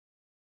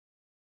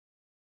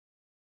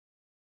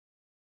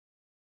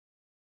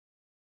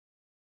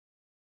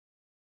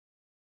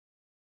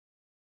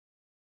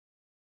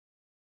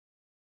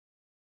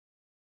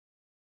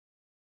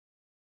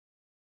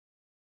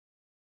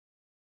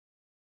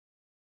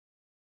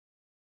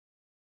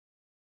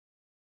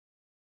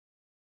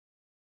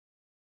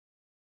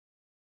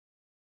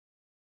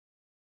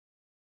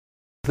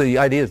The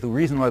idea is the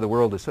reason why the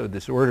world is so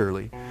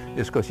disorderly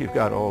is because you've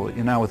got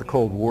now with the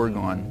Cold War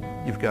gone,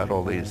 you've got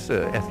all these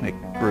ethnic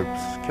groups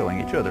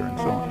killing each other and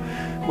so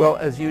on. Well,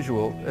 as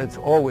usual, it's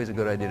always a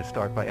good idea to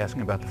start by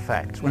asking about the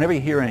facts. Whenever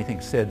you hear anything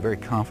said very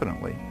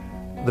confidently,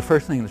 the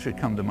first thing that should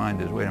come to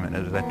mind is, wait a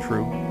minute, is that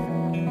true?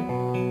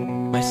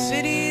 My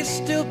city is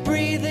still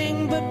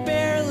breathing, but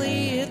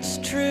barely, it's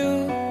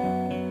true.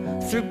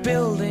 Through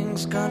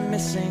buildings gone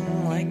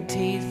missing like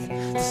teeth,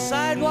 the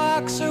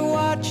sidewalks are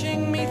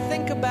watching me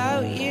think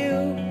about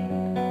you.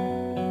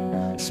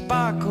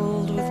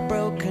 Sparkled with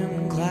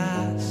broken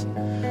glass,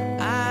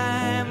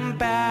 I'm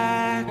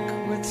back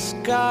with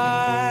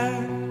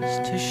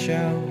scars to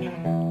show.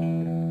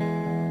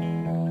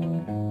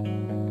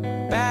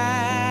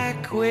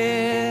 Back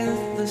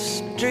with the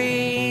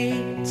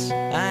streets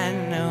I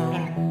know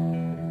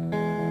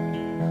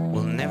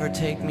will never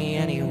take me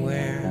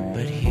anywhere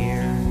but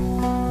here.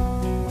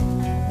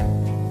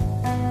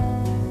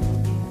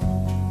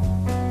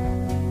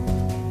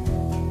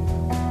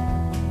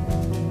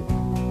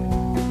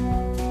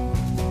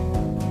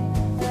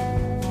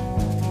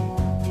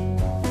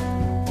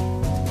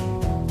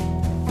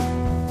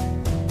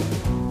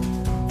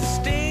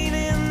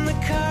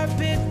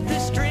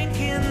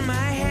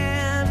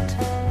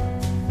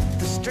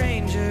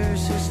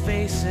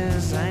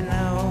 I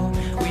know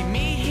we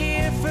meet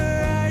here for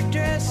our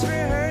dress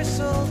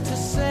rehearsal to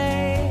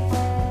say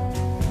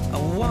I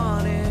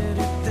wanted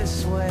it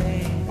this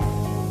way.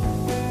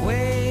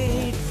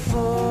 Wait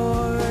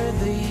for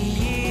the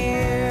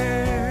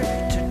year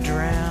to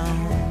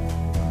drown.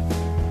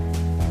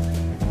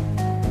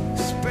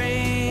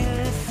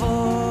 Spring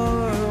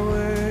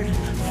forward,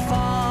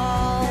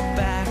 fall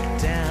back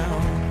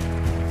down.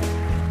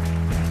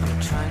 I'm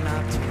trying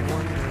not to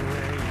wonder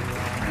where you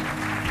are.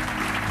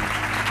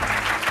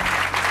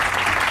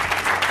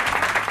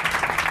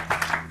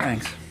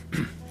 Thanks.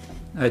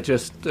 I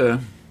just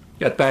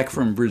got back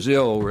from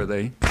Brazil where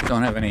they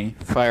don't have any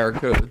fire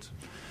codes.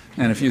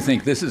 And if you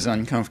think this is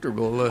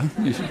uncomfortable,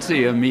 you should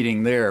see a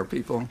meeting there.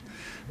 People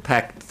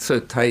packed so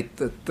tight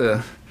that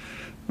it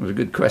was a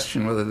good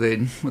question whether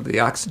the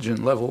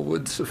oxygen level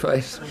would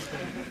suffice.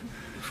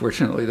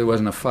 Fortunately, there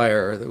wasn't a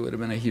fire. There would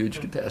have been a huge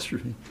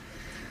catastrophe.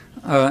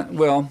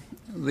 Well,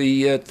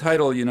 the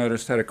title, you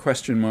noticed, had a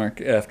question mark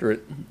after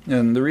it.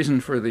 And the reason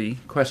for the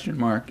question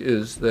mark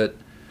is that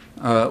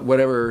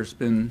whatever's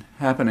been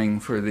happening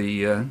for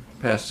the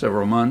past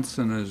several months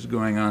and is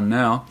going on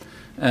now,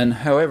 and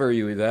however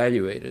you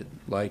evaluate it,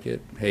 like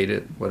it, hate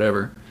it,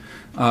 whatever,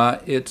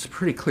 it's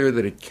pretty clear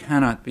that it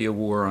cannot be a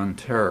war on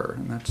terror.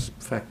 And in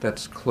fact,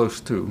 that's close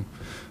to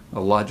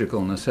a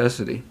logical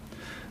necessity,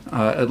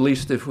 at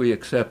least if we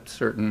accept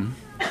certain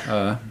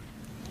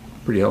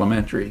pretty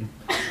elementary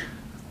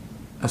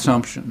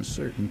assumptions,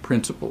 certain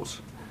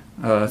principles.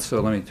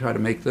 So let me try to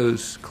make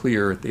those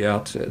clear at the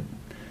outset.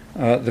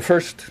 The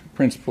first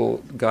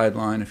principle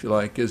guideline, if you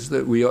like, is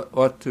that we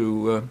ought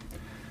to,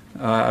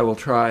 I will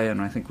try,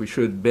 and I think we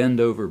should,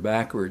 bend over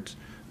backwards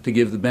to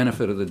give the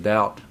benefit of the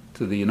doubt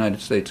to the United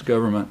States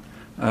government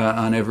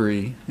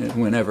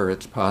whenever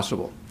it's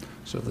possible.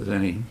 So if there's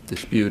any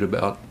dispute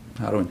about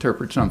how to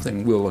interpret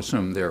something, we'll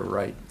assume they're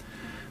right.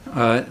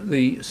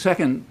 The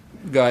second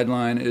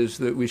guideline is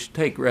that we should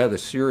take rather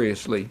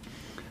seriously,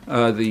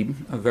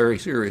 very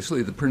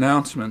seriously, the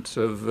pronouncements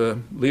of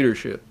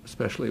leadership,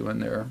 especially when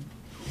they're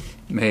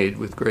made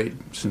with great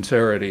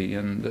sincerity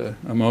and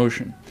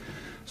emotion.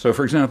 So,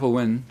 for example,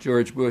 when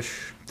George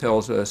Bush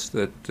tells us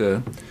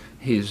that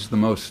he's the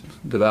most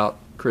devout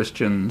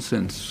Christian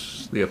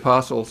since the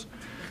apostles,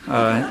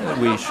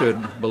 we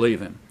should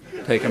believe him,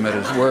 take him at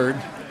his word,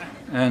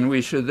 and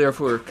we should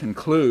therefore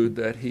conclude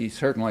that he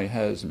certainly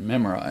has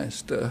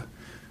memorized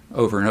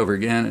over and over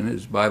again in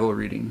his Bible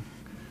reading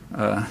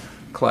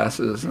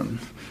classes and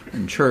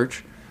in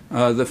church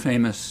the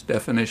famous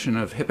definition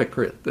of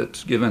hypocrite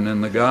that's given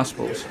in the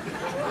Gospels.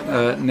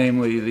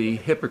 Namely, the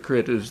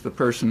hypocrite is the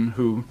person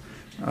who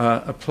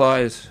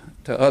applies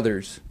to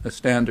others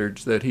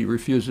standards that he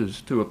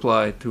refuses to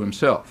apply to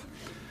himself.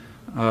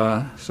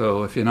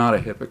 So if you're not a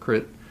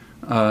hypocrite,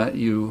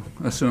 you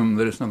assume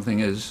that if something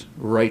is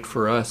right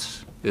for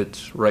us,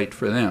 it's right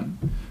for them.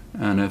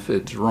 And if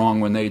it's wrong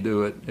when they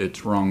do it,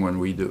 it's wrong when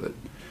we do it.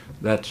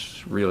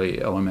 That's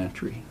really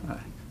elementary.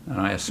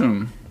 And I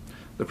assume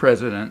the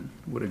president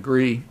would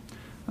agree,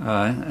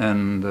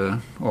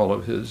 and all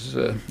of his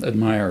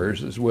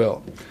admirers as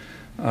well.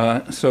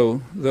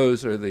 So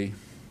those are the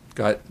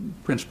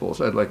principles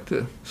I'd like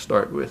to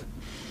start with.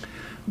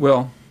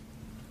 Well,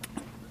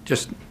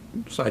 just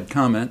side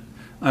comment,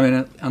 I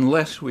mean,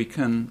 unless we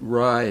can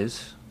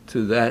rise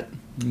to that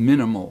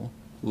minimal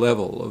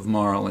level of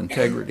moral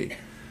integrity,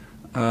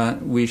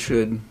 we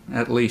should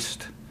at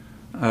least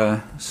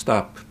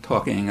stop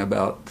talking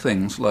about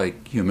things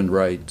like human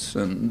rights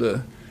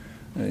and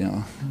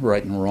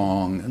right and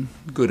wrong and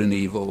good and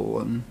evil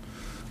and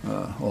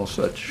all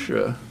such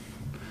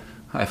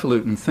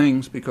highfalutin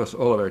things, because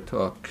all of our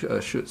talk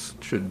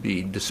should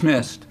be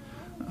dismissed,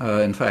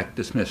 in fact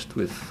dismissed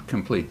with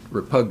complete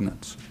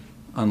repugnance,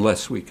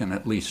 unless we can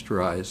at least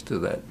rise to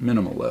that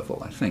minimal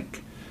level. I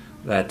think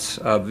That's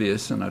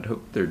obvious, and I'd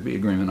hope there'd be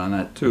agreement on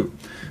that too.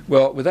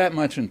 Well, with that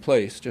much in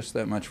place, just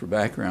that much for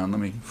background,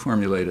 let me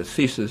formulate a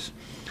thesis.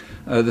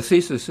 The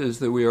thesis is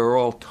that we are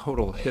all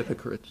total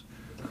hypocrites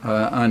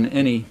on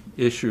any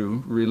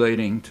issue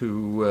relating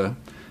to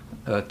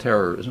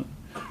terrorism.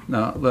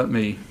 Now, let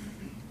me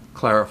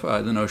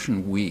clarify the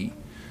notion we.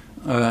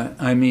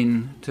 I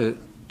mean,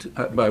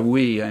 by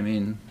we, I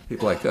mean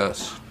people like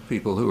us,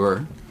 people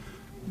who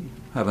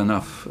have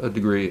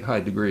high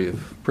degree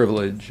of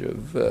privilege,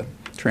 of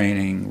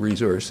training,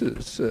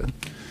 resources,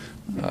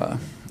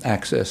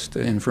 access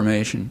to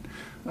information,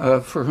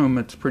 for whom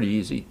it's pretty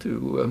easy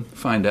to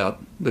find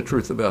out the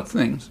truth about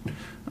things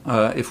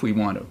if we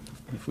want to,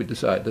 if we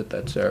decide that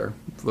that's our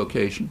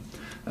vocation.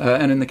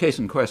 And in the case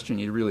in question,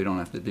 you really don't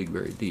have to dig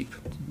very deep.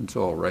 It's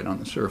all right on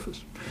the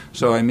surface.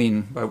 So I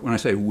mean, when I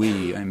say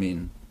we, I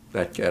mean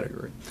that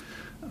category.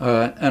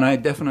 And I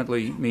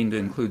definitely mean to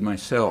include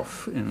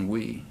myself in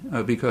we,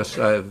 because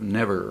I've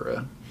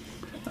never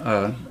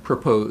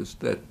proposed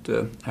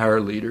that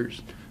our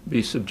leaders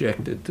be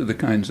subjected to the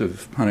kinds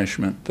of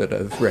punishment that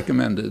I've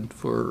recommended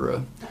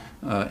for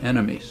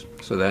enemies.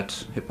 So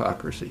that's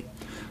hypocrisy.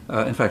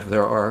 In fact, if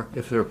there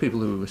are people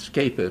who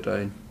escape it,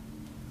 I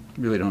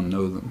really don't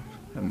know them,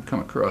 haven't come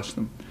across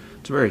them.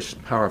 It's a very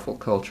powerful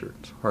culture.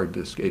 It's hard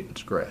to escape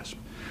its grasp.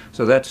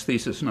 So that's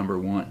thesis number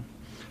one.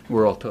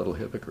 We're all total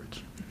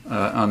hypocrites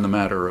on the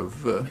matter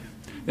of,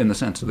 in the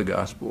sense of the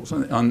Gospels,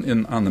 on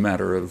the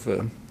matter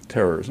of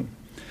terrorism.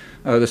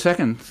 The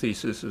second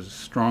thesis is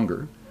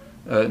stronger,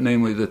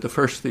 namely that the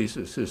first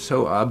thesis is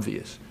so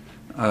obvious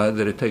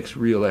that it takes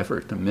real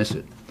effort to miss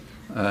it.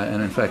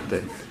 And in fact,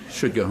 I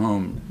should go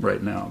home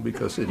right now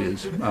because it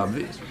is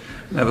obvious.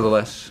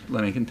 Nevertheless,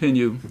 let me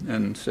continue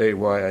and say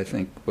why I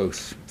think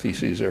both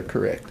theses are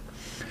correct.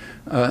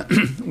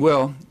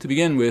 Well, to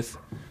begin with,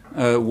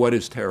 what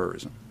is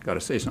terrorism? Got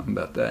to say something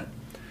about that.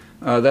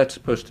 That's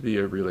supposed to be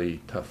a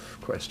really tough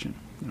question.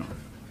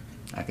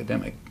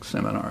 Academic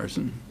seminars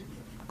and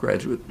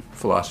graduate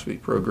philosophy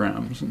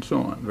programs and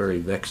so on. Very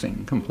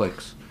vexing,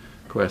 complex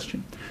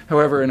question.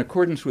 However, in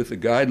accordance with the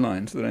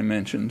guidelines that I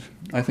mentioned,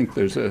 I think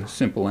there's a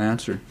simple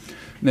answer.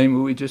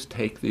 Namely, we just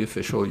take the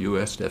official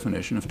U.S.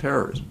 definition of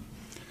terrorism,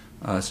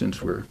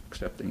 since we're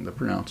accepting the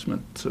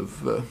pronouncements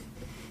of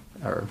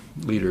our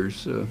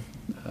leaders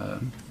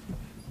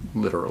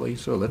literally.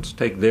 So let's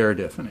take their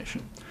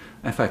definition.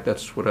 In fact,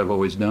 that's what I've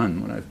always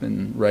done when I've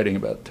been writing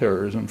about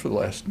terrorism for the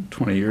last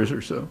 20 years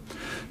or so.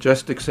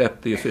 Just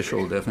accept the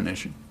official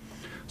definition.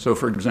 So,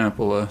 for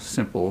example, a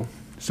simple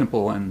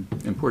and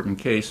important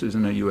case is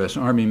in a U.S.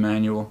 Army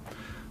manual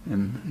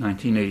in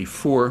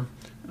 1984,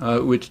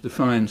 which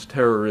defines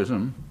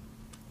terrorism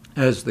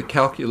as the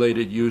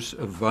calculated use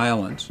of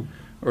violence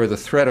or the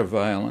threat of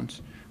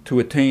violence to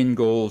attain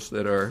goals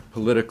that are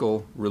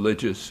political,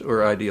 religious,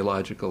 or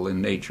ideological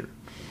in nature.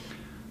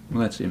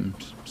 Well, that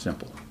seems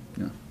simple.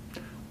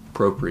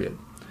 Appropriate.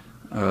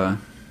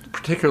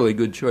 Particularly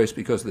good choice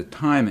because the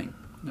timing,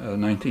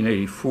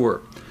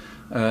 1984.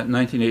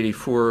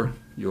 1984,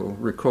 you'll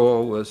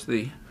recall, was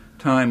the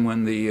time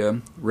when the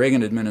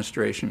Reagan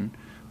administration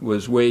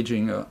was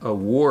waging a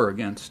war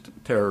against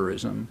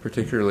terrorism,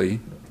 particularly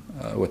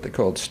what they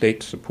called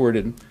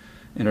state-supported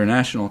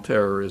international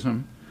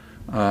terrorism,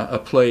 a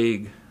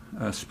plague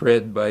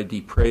spread by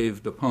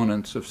depraved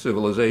opponents of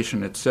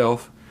civilization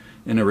itself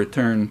in a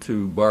return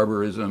to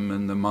barbarism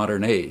in the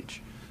modern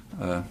age.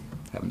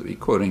 Happen to be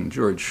quoting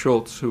George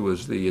Shultz, who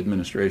was the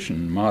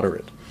administration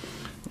moderate.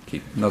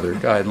 Another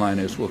guideline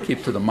is we'll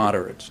keep to the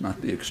moderates,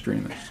 not the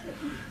extremists.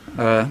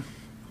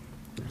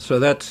 So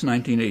that's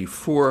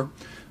 1984.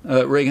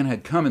 Reagan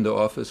had come into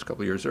office a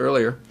couple years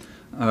earlier.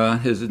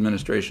 His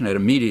administration had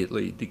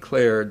immediately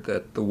declared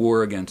that the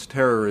war against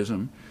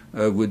terrorism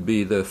would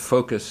be the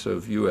focus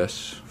of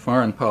U.S.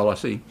 foreign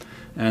policy,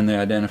 and they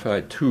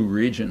identified two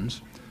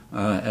regions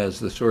as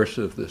the source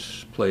of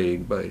this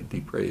plague by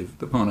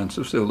depraved opponents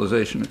of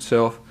civilization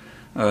itself,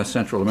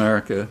 Central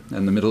America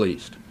and the Middle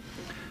East.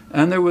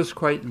 And there was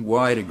quite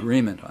wide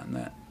agreement on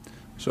that.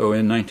 So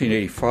in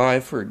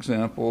 1985, for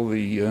example,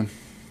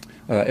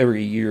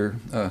 every year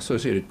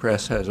Associated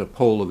Press has a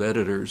poll of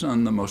editors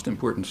on the most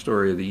important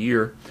story of the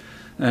year.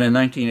 And in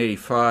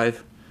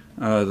 1985,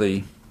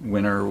 the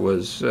winner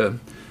was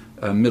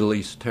Middle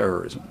East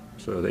terrorism.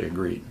 So they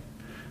agreed.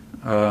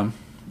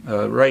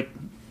 Right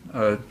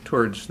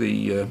towards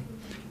the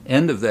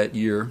end of that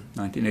year,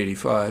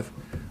 1985,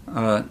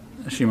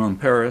 Shimon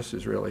Peres,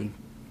 Israeli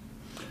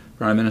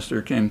Prime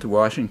Minister, came to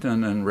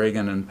Washington, and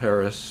Reagan and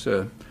Peres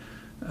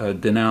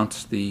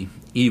denounced the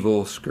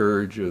evil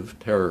scourge of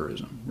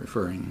terrorism,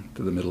 referring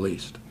to the Middle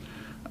East.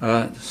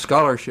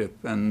 Scholarship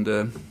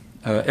and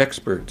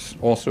experts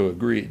also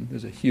agreed.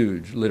 There's a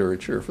huge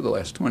literature for the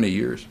last 20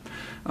 years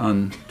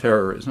on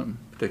terrorism,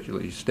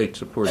 particularly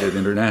state-supported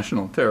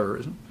international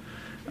terrorism.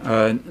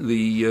 I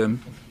don't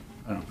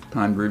have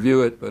time to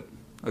review it, but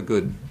a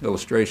good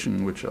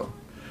illustration, which I'll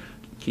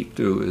keep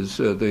to, is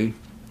the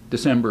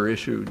December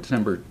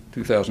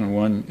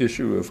 2001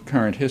 issue of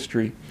Current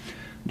History,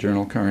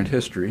 journal Current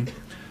History,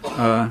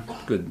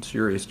 good,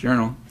 serious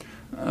journal,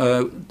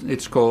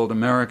 It's called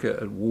America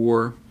at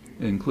War.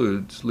 It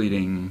includes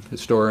leading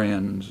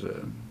historians,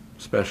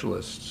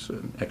 specialists,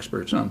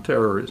 experts on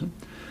terrorism.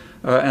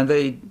 And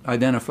they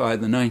identify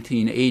the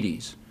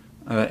 1980s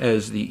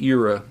as the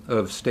era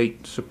of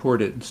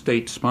state-supported,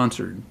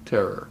 state-sponsored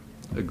terror,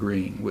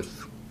 agreeing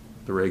with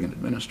the Reagan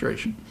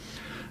administration.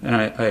 And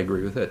I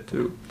agree with that,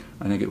 too.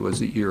 I think it was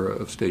the era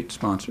of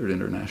state-sponsored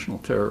international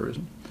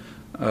terrorism.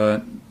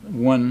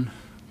 One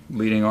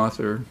leading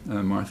author,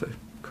 Martha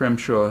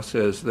Crenshaw,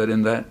 says that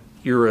in that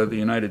era, the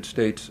United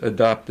States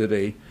adopted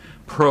a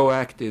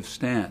proactive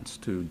stance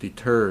to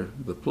deter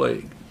the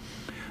plague.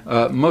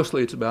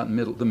 Mostly it's about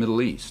the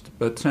Middle East,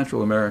 but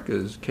Central America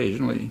is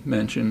occasionally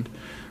mentioned.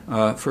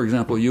 For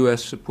example,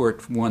 U.S.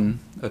 support from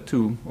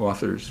two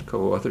authors,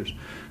 co-authors,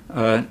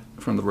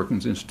 from the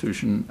Brookings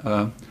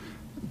Institution,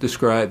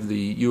 described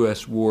the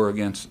U.S. war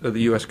against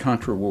the U.S.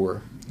 Contra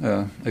war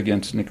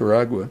against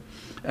Nicaragua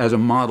as a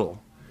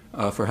model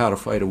for how to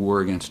fight a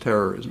war against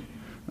terrorism.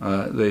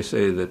 They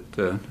say that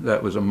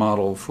that was a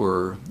model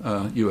for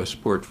U.S.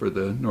 support for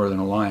the Northern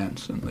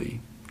Alliance in the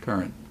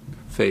current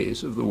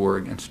phase of the war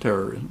against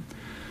terrorism.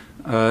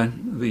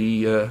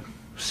 The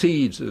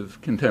seeds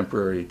of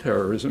contemporary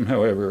terrorism,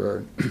 however,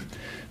 are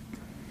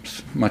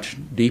much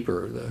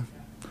deeper. The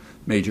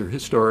major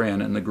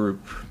historian in the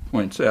group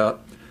points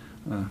out,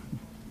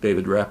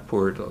 David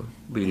Rappaport, a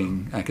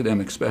leading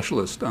academic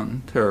specialist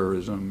on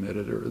terrorism,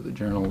 editor of the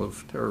Journal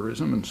of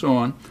Terrorism, and so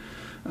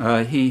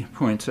on, he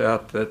points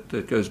out that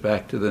it goes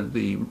back to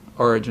the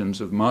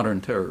origins of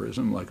modern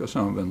terrorism, like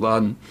Osama bin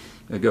Laden.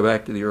 They go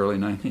back to the early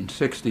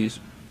 1960s,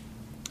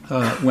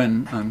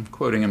 when, I'm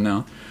quoting him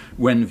now,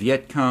 when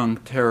Viet Cong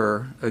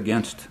terror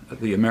against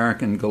the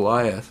American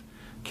Goliath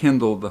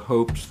kindled the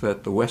hopes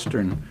that the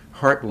Western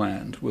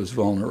heartland was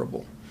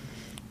vulnerable.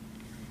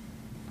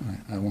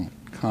 I won't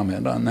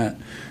comment on that,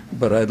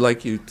 but I'd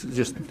like you to,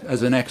 just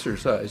as an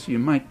exercise, you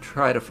might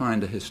try to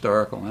find a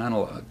historical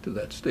analog to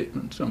that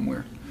statement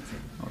somewhere.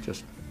 I'll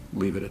just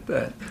leave it at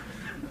that.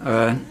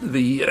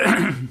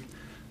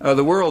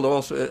 The world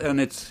also, and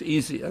it's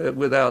easy,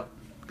 without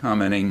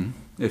commenting,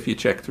 if you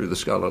check through the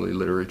scholarly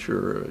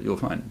literature, you'll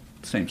find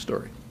the same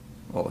story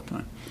all the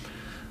time,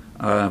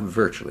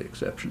 virtually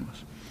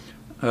exceptionless.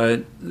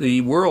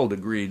 The world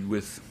agreed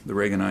with the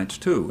Reaganites,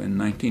 too. In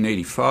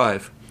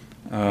 1985,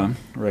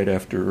 right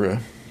after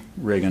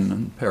Reagan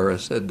and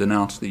Paris had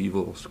denounced the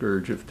evil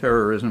scourge of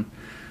terrorism,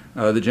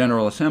 the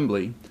General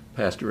Assembly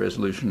passed a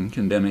resolution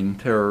condemning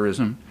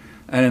terrorism.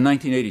 And in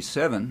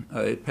 1987,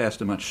 it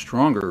passed a much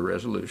stronger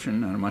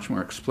resolution and a much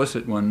more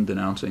explicit one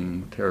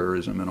denouncing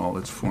terrorism in all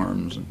its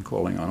forms and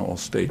calling on all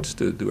states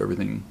to do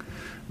everything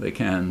they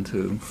can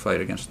to fight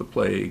against the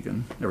plague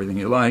and everything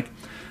you like.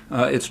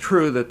 It's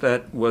true that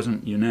that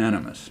wasn't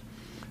unanimous.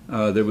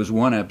 There was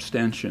one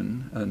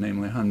abstention,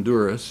 namely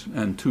Honduras,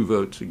 and 2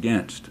 votes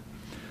against,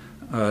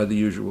 the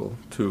usual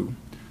 2.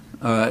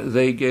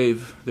 They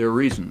gave their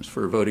reasons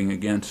for voting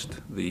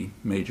against the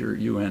major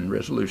UN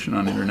resolution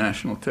on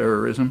international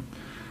terrorism.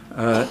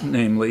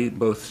 Namely,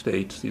 both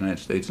states, the United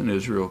States and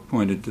Israel,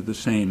 pointed to the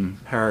same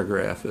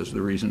paragraph as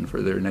the reason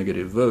for their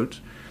negative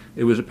votes.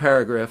 It was a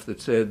paragraph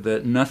that said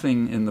that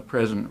nothing in the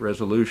present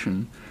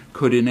resolution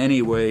could in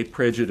any way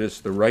prejudice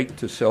the right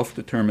to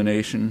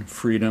self-determination,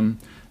 freedom,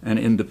 and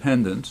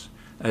independence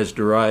as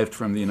derived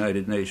from the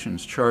United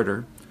Nations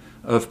Charter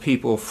of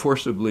people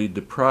forcibly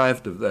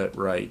deprived of that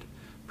right,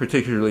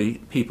 particularly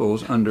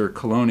peoples under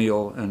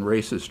colonial and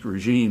racist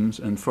regimes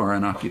and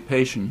foreign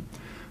occupation,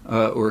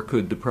 or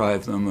could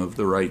deprive them of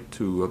the right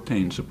to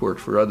obtain support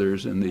for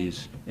others in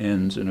these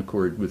ends in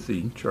accord with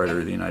the Charter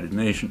of the United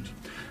Nations.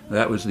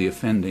 That was the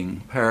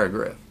offending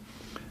paragraph.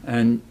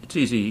 And it's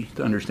easy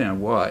to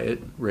understand why.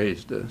 It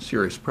raised a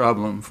serious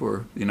problem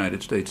for the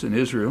United States and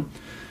Israel.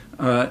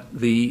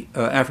 The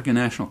African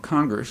National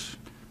Congress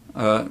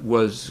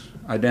was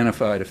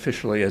identified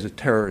officially as a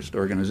terrorist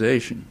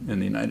organization in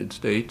the United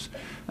States,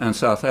 and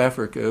South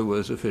Africa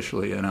was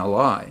officially an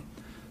ally.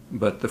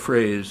 But the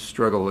phrase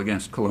struggle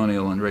against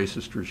colonial and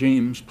racist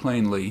regimes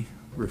plainly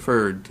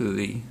referred to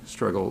the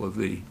struggle of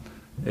the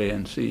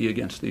ANC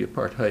against the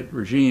apartheid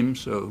regime,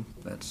 so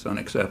that's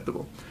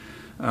unacceptable.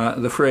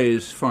 The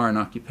phrase foreign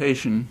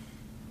occupation,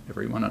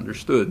 everyone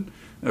understood,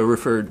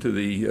 referred to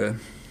the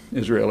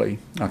Israeli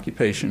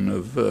occupation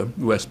of the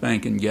West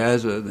Bank and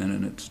Gaza, then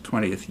in its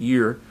 20th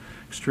year,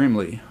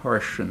 extremely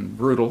harsh and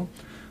brutal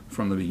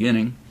from the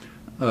beginning,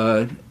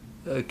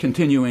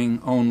 continuing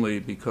only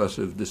because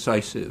of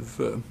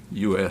decisive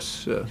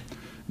U.S.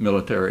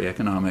 Military,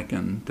 economic,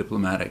 and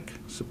diplomatic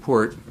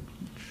support,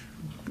 which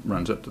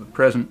runs up to the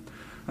present.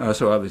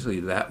 So obviously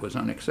that was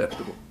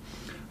unacceptable.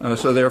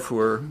 So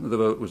therefore, the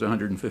vote was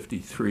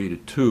 153 to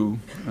 2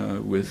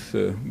 with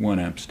 1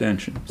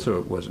 abstention. So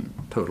it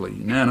wasn't totally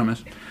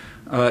unanimous.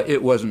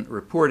 It wasn't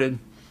reported,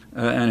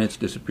 and it's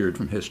disappeared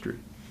from history.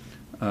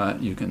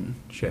 You can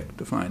check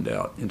to find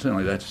out.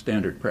 Incidentally, that's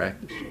standard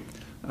practice.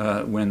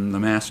 When the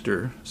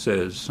master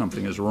says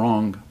something is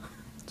wrong,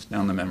 it's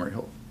down the memory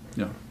hole.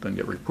 You know, it doesn't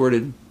get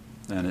reported,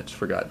 and it's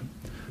forgotten.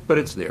 But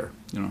it's there.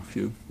 You know, if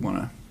you want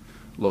to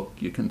look,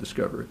 you can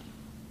discover it.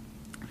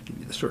 give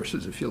you the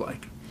sources if you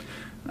like.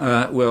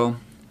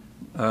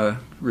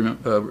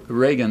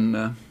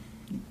 Reagan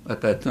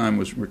at that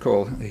time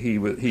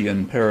he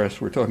in Paris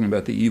were talking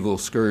about the evil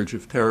scourge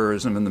of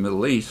terrorism in the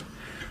Middle East.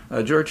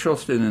 George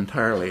Shultz didn't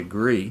entirely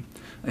agree.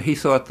 He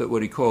thought that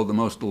what he called the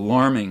most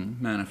alarming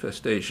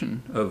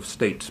manifestation of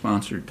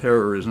state-sponsored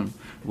terrorism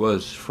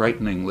was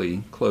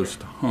frighteningly close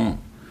to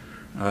home.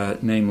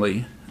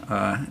 Namely,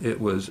 it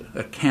was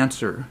a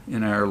cancer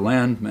in our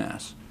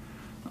landmass,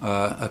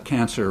 a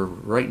cancer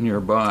right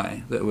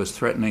nearby that was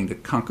threatening to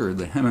conquer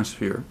the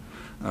hemisphere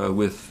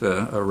with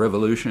a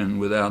revolution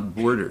without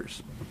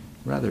borders.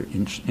 Rather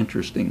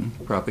interesting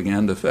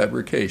propaganda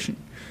fabrication,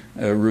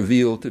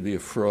 revealed to be a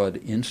fraud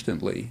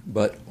instantly,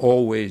 but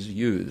always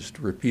used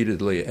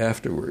repeatedly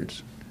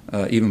afterwards,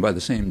 even by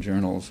the same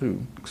journals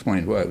who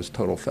explained why it was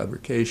total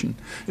fabrication.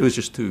 It was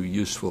just too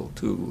useful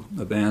to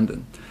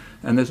abandon.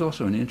 And there's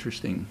also an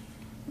interesting,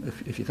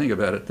 if you think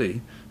about it,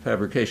 the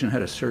fabrication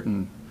had a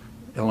certain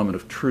element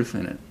of truth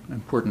in it, an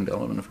important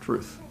element of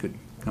truth. Could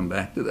come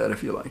back to that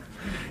if you like.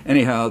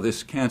 Anyhow,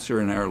 this cancer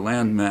in our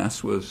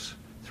landmass was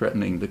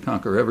threatening to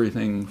conquer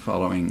everything,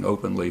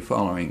 openly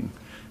following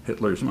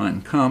Hitler's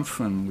Mein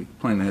Kampf, and we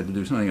plainly had to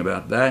do something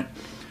about that.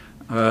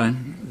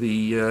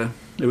 It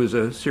was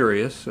a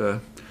serious.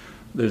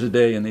 There's a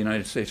day in the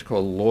United States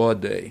called Law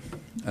Day.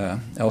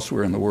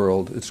 Elsewhere in the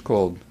world, it's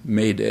called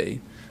May Day,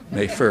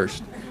 May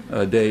 1st,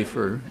 a day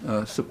for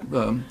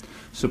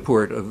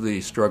support of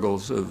the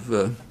struggles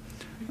of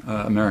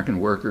American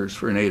workers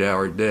for an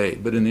 8-hour day.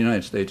 But in the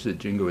United States,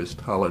 it's a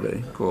jingoist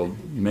holiday called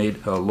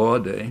Law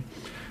Day.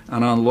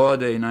 And on Law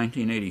Day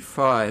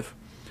 1985,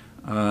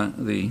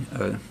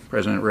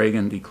 President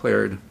Reagan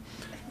declared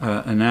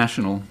a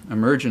national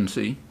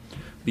emergency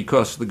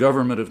because the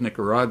government of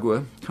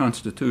Nicaragua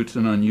constitutes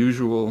an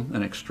unusual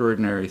and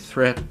extraordinary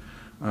threat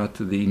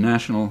to the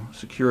national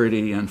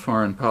security and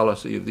foreign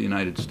policy of the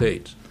United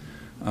States.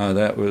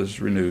 That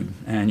was renewed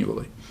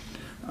annually.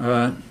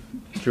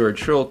 George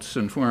Shultz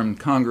informed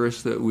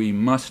Congress that we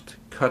must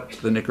cut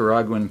the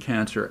Nicaraguan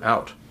cancer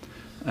out,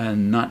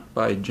 and not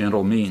by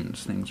gentle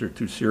means. Things are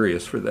too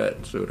serious for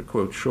that. So to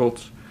quote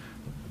Shultz,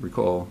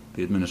 recall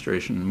the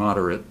administration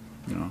moderate,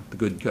 the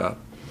good cop.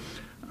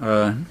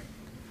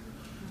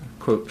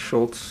 Quote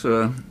Shultz,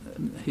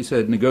 he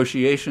said,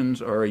 negotiations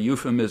are a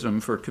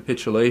euphemism for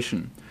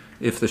capitulation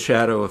if the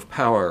shadow of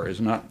power is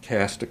not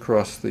cast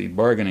across the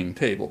bargaining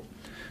table.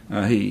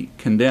 He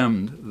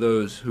condemned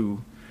those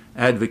who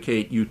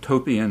advocate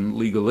utopian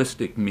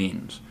legalistic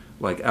means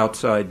like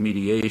outside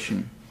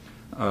mediation,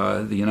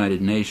 the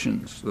United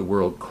Nations, the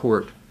World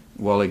Court,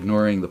 while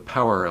ignoring the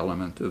power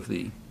element of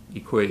the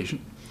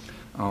equation.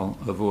 I'll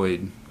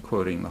avoid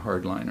quoting the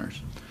hardliners.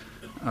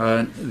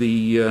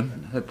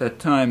 At that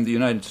time, the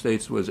United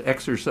States was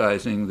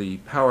exercising the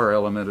power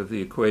element of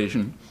the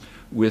equation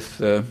with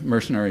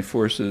mercenary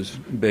forces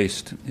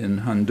based in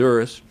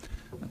Honduras,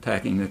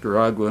 attacking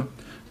Nicaragua.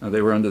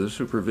 They were under the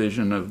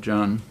supervision of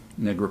John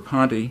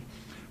Negroponte,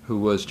 who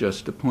was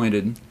just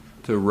appointed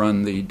to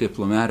run the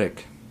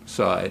diplomatic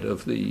side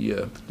of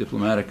the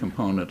diplomatic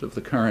component of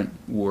the current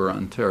war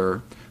on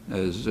terror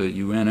as a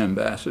UN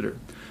ambassador.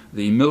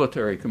 The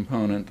military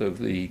component of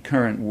the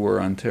current war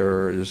on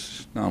terror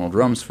is Donald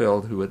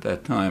Rumsfeld, who at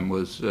that time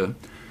was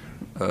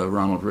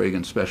Ronald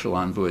Reagan's special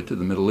envoy to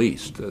the Middle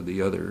East,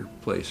 the other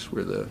place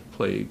where the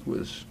plague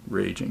was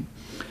raging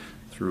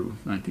through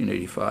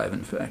 1985,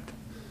 in fact.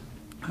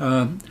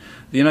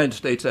 The United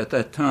States at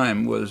that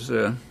time was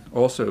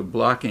also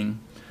blocking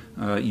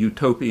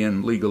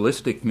utopian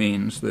legalistic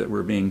means that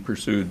were being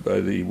pursued by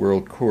the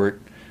World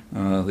Court,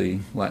 the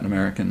Latin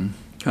American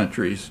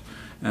countries,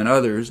 and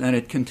others, and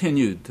it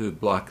continued to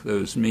block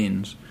those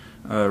means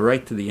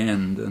right to the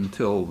end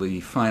until the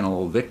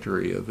final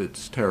victory of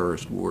its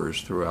terrorist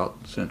wars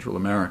throughout Central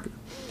America.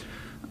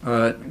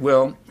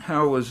 Well,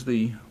 how was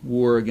the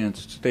war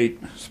against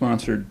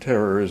state-sponsored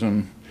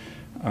terrorism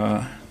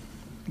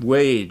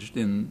waged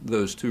in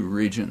those two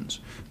regions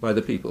by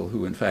the people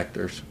who, in fact,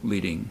 are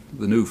leading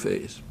the new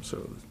phase?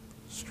 So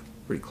it's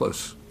pretty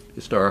close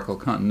historical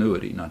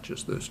continuity, not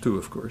just those two,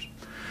 of course.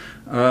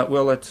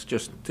 Well, let's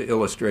just, to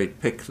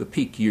illustrate, pick the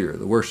peak year,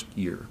 the worst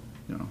year,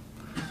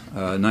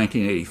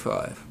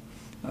 1985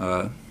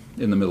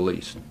 in the Middle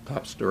East,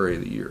 top story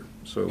of the year.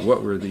 So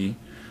what were the,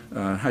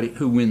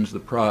 who wins the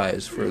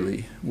prize for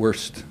the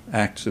worst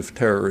acts of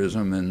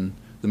terrorism in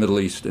the Middle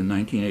East in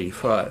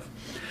 1985?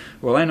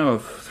 Well, I know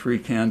of three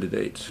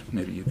candidates.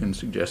 Maybe you can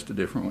suggest a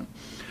different one.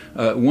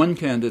 One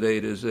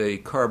candidate is a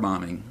car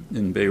bombing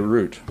in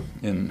Beirut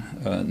in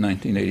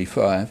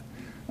 1985.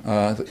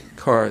 The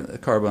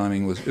car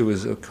bombing was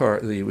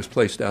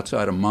placed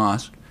outside a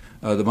mosque.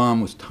 The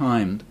bomb was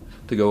timed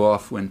to go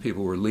off when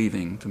people were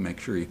leaving to make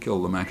sure you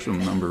kill the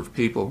maximum number of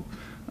people.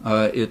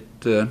 It,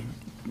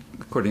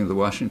 according to the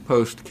Washington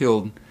Post,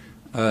 killed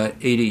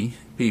 80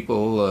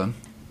 people,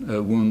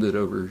 wounded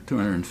over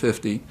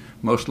 250,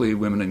 mostly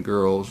women and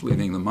girls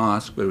leaving the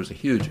mosque, but it was a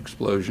huge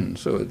explosion,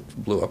 so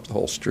it blew up the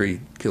whole street,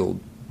 killed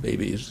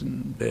babies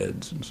and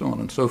beds and so on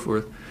and so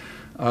forth.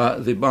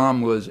 The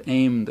bomb was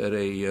aimed at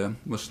a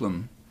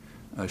Muslim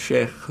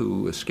sheikh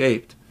who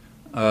escaped.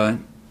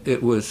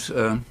 It was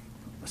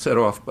set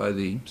off by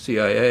the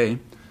CIA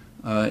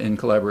in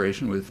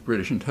collaboration with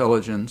British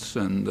intelligence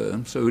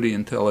and Saudi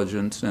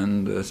intelligence,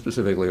 and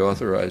specifically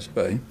authorized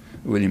by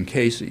William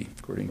Casey,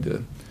 according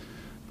to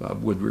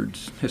Bob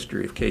Woodward's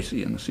History of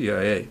Casey and the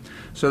CIA.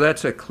 So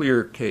that's a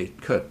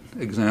clear-cut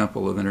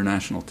example of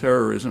international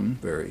terrorism,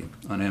 very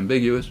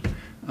unambiguous,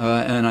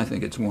 and I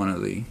think it's one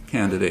of the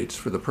candidates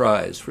for the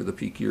prize for the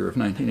peak year of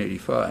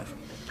 1985.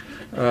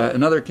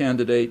 Another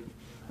candidate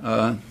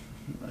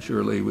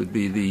surely would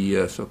be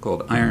the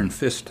so-called Iron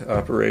Fist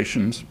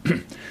operations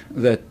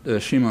that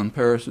Shimon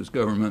Peres's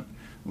government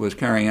was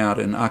carrying out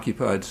in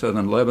occupied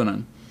southern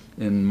Lebanon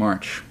in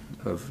March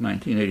of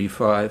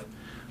 1985.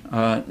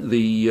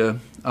 The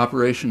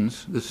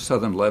operations, this is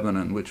southern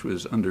Lebanon, which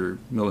was under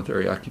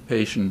military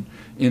occupation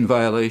in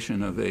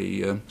violation of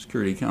a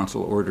Security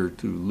Council order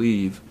to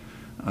leave,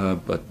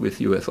 but with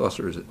U.S.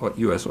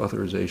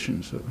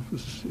 authorization, so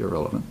this is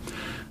irrelevant.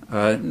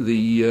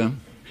 The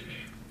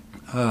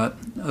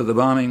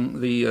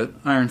bombing, the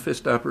Iron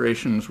Fist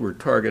operations were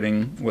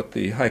targeting what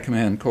the High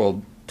Command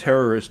called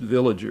terrorist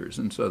villagers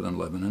in southern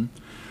Lebanon.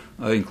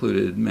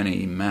 Included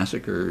many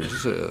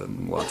massacres,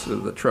 lots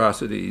of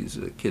atrocities,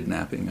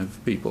 kidnapping of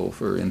people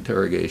for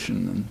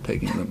interrogation and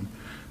taking them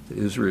to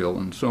Israel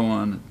and so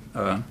on.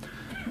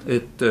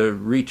 It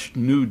reached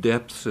new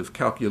depths of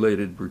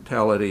calculated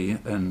brutality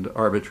and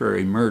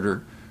arbitrary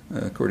murder,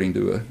 according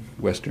to a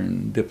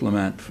Western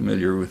diplomat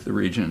familiar with the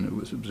region who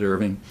was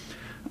observing.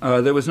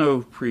 There was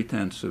no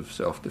pretense of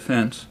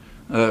self-defense.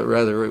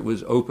 Rather, it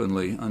was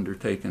openly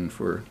undertaken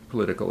for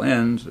political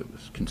ends. It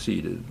was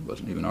conceded,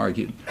 wasn't even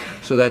argued.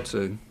 So that's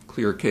a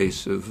clear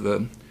case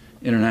of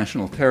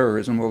international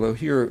terrorism, although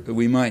here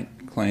we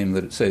might claim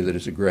that say that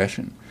it's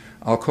aggression.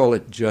 I'll call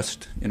it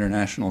just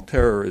international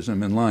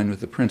terrorism in line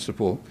with the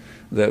principle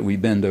that we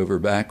bend over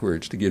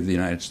backwards to give the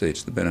United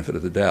States the benefit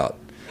of the doubt.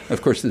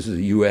 Of course, this is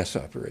a U.S.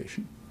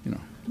 operation.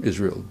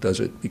 Israel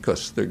does it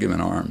because they're given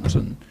arms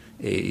and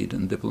aid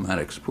and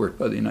diplomatic support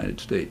by the United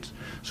States.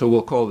 So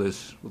we'll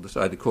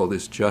decide to call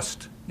this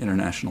just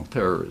international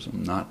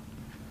terrorism, not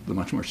the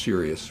much more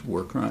serious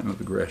war crime of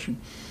aggression.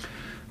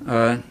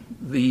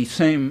 The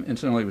same,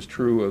 incidentally, was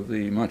true of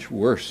the much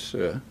worse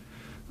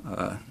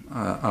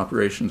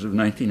operations of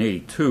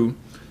 1982,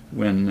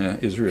 when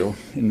Israel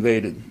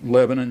invaded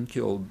Lebanon,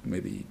 killed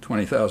maybe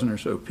 20,000 or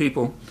so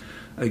people.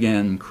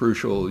 Again,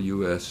 crucial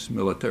U.S.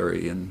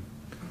 military and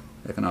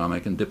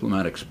economic and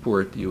diplomatic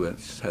support. The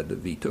U.S. had to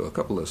veto a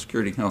couple of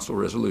Security Council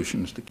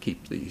resolutions to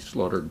keep the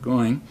slaughter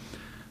going,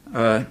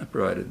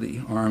 provided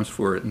the arms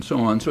for it, and so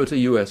on. So it's a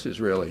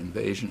U.S.-Israeli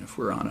invasion, if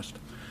we're honest.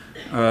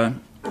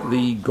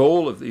 The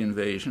goal of the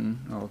invasion,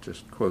 I'll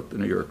just quote the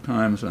New York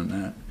Times on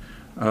that,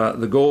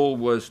 the goal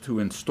was to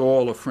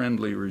install a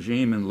friendly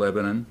regime in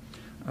Lebanon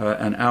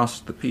and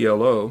oust the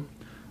PLO,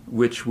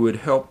 which would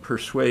help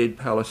persuade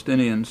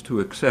Palestinians to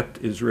accept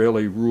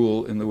Israeli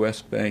rule in the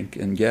West Bank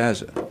and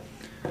Gaza.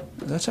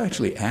 That's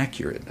actually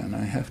accurate, and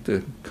I have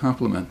to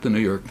compliment the New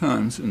York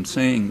Times in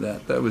saying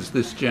that. That was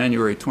this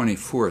January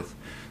 24th.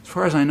 As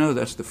far as I know,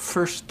 that's the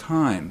first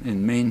time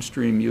in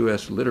mainstream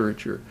U.S.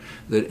 literature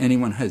that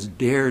anyone has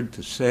dared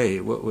to say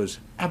what was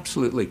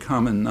absolutely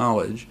common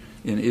knowledge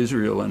in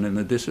Israel and in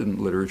the dissident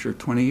literature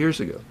 20 years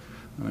ago.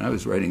 I mean, I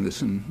was writing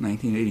this in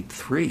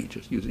 1983,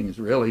 just using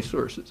Israeli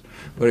sources.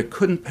 But it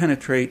couldn't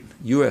penetrate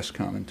U.S.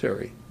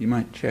 commentary. You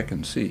might check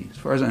and see. As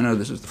far as I know,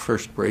 this is the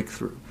first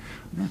breakthrough.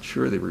 I'm not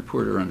sure the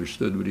reporter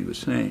understood what he was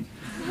saying.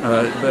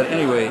 But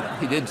anyway,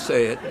 he did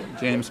say it.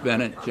 James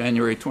Bennett,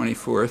 January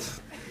 24th.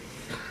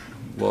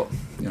 Well,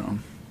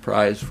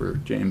 prize for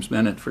James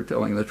Bennett for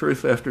telling the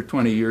truth after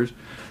 20 years.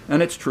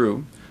 And it's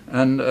true.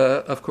 And,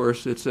 of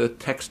course, it's a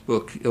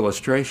textbook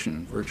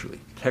illustration, virtually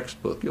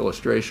textbook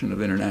illustration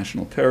of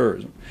international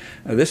terrorism.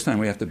 This time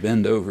we have to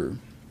bend over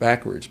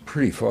backwards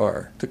pretty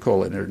far to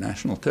call it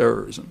international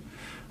terrorism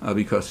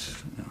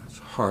because it's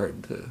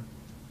hard to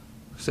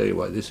say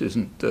why this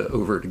isn't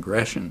overt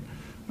aggression,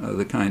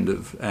 the kind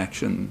of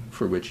action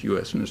for which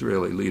U.S. and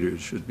Israeli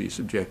leaders should be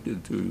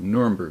subjected to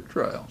Nuremberg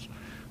trials,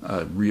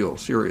 real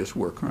serious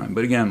war crime.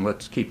 But again,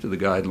 let's keep to the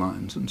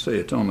guidelines and say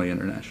it's only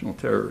international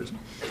terrorism.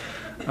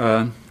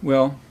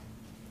 Well,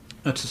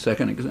 that's the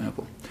second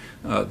example.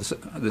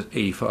 The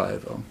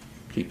 85, I'll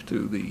keep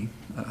to the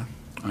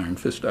Iron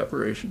Fist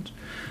operations.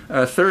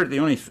 Third, the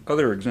only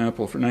other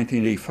example for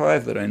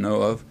 1985 that I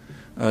know of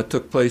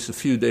took place a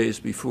few days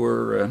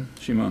before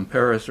Shimon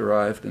Peres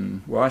arrived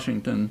in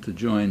Washington to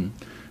join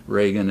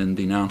Reagan in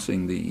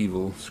denouncing the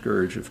evil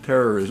scourge of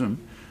terrorism.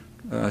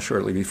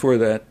 Shortly before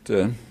that,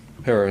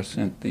 Peres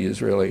sent the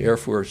Israeli Air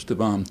Force to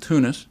bomb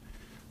Tunis,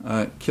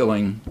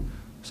 killing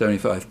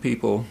 75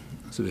 people,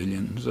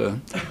 civilians,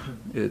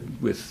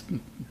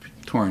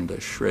 torn to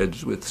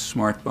shreds with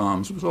smart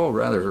bombs. It was all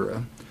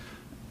rather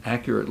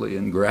accurately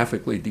and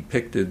graphically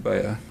depicted by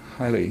a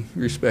highly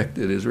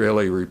respected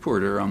Israeli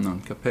reporter,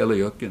 Amnon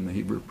Kapeliuk, in the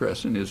Hebrew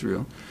press in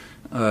Israel,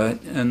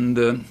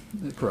 and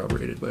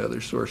corroborated by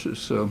other sources.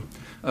 So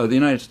the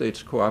United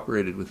States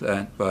cooperated with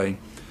that by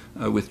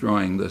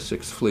withdrawing the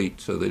Sixth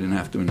Fleet so they didn't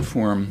have to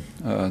inform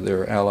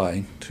their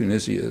ally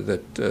Tunisia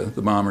that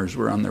the bombers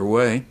were on their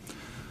way,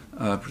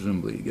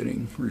 presumably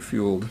getting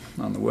refueled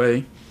on the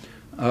way.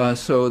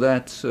 So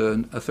that's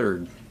a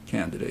third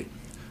candidate.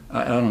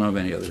 I don't know of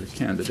any other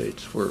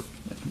candidates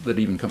that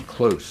even come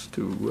close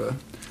to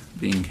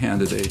being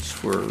candidates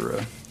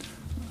for.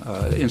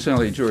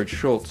 Incidentally, George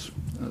Shultz,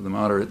 the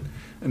moderate,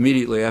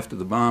 immediately after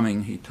the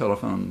bombing, he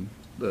telephoned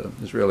the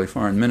Israeli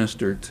foreign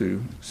minister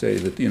to say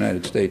that the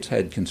United States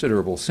had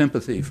considerable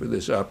sympathy for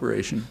this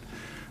operation,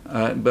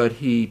 but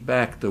he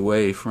backed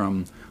away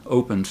from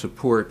open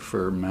support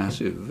for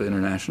massive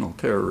international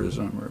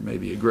terrorism or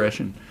maybe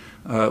aggression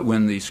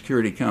when the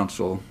Security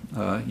Council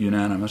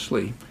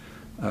unanimously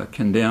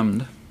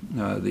condemned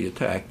the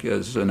attack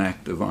as an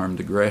act of armed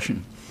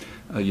aggression,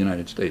 the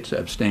United States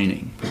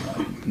abstaining.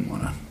 Didn't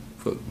want to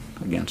vote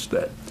against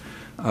that.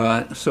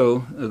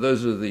 So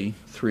those are the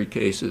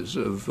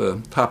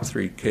top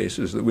three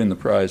cases that win the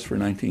prize for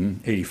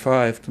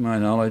 1985, to my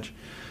knowledge.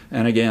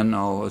 And again,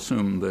 I'll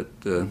assume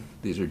that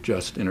these are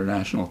just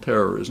international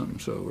terrorism,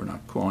 so we're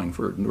not calling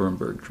for a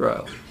Nuremberg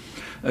trial.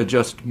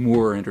 Just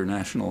more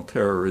international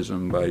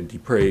terrorism by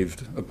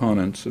depraved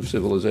opponents of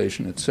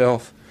civilization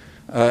itself,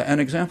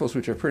 and examples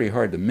which are pretty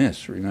hard to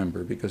miss,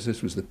 remember, because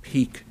this was the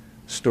peak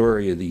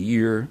story of the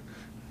year.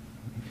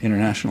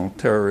 International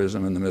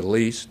terrorism in the Middle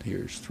East.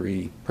 Here's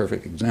three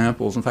perfect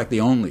examples. In fact, the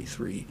only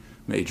three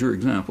major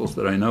examples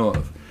that I know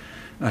of.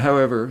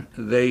 However,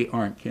 they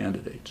aren't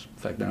candidates.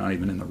 In fact, they're not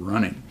even in the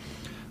running.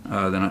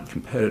 They're not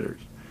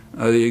competitors.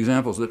 The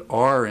examples that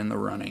are in the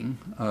running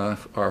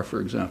are, for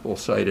example,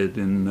 cited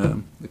in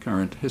the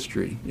current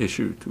history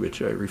issue to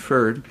which I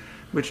referred,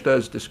 which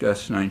does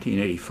discuss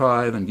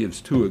 1985 and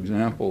gives two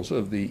examples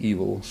of the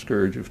evil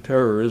scourge of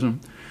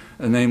terrorism,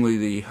 namely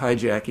the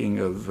hijacking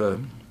of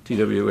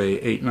TWA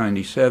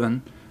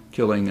 897,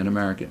 killing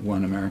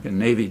one American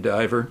Navy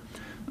diver,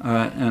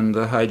 and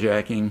the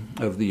hijacking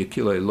of the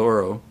Achille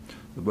Lauro,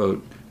 the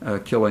boat,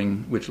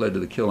 which led to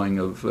the killing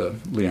of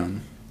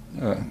Leon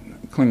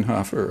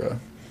Klinghoffer, a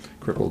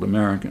crippled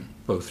American,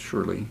 both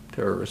surely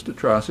terrorist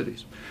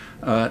atrocities.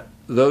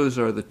 Those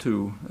are the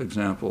two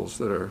examples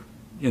that are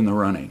in the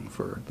running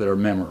that are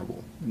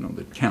memorable,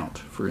 that count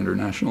for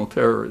international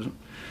terrorism.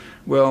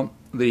 Well,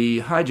 the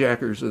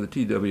hijackers of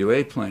the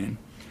TWA plane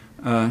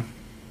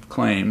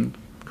claimed,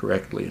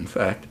 correctly in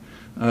fact,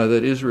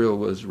 that Israel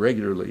was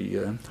regularly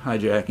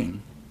hijacking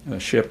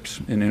ships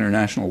in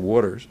international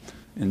waters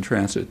in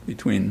transit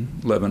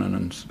between Lebanon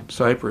and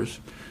Cyprus,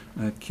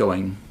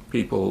 killing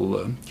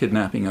people,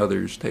 kidnapping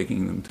others,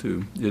 taking them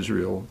to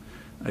Israel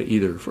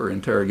either for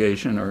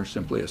interrogation or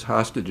simply as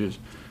hostages,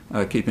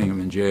 keeping them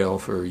in jail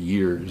for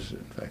years.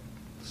 In fact,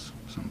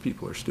 some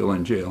people are still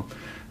in jail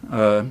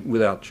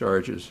without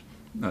charges,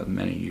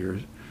 many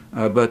years.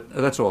 But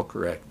that's all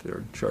correct.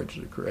 Their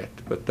charges are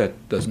correct. But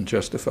that doesn't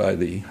justify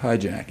the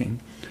hijacking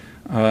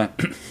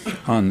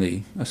on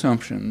the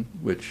assumption,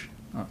 which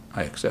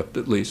I accept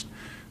at least,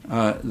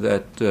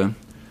 that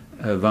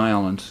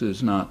violence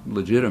is not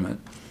legitimate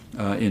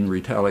in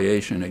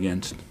retaliation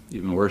against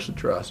even worse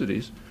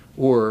atrocities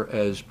or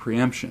as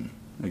preemption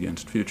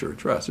against future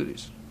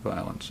atrocities.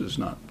 Violence is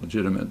not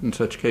legitimate in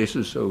such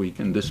cases, so we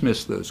can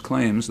dismiss those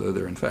claims, though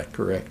they're in fact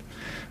correct.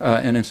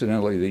 And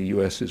incidentally, the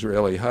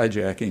U.S.-Israeli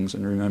hijackings,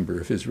 and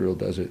remember, if Israel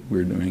does it,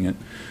 we're doing it,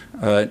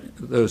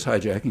 those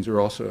hijackings are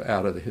also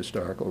out of the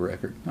historical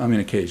record. I mean,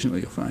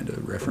 occasionally you'll find a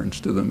reference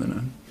to them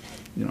in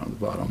the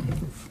bottom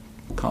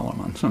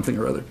column on something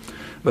or other,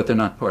 but they're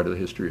not part of the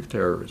history of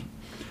terrorism.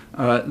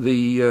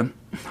 The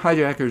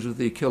hijackers of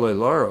the Achille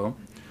Lauro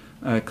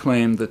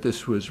claimed that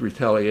this was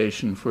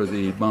retaliation for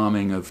the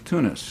bombing of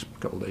Tunis a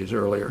couple days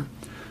earlier.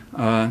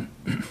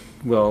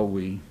 Well,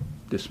 we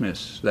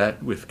dismiss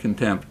that with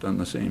contempt on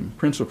the same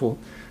principle,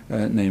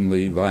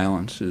 namely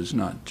violence is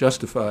not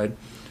justified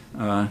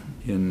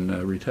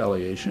in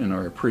retaliation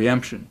or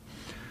preemption.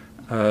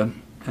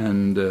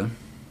 And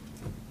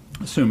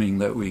assuming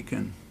that we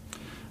can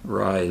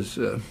rise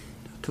to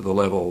the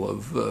level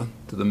of,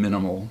 to the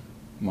minimal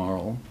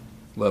moral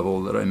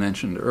level that I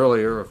mentioned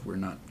earlier, if we're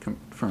not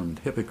confirmed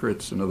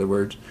hypocrites, in other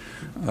words,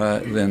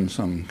 then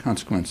some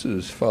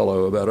consequences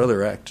follow about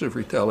other acts of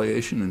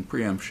retaliation and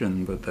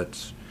preemption, but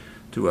that's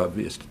too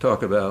obvious to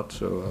talk about,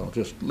 so I'll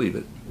just leave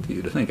it to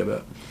you to think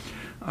about.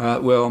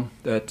 Well,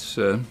 that's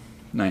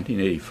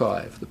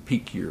 1985, the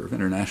peak year of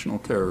international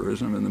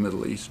terrorism in the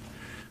Middle East.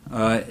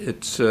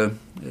 It's a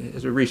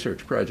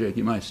research project.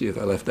 You might see if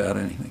I left out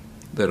anything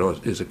that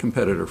is a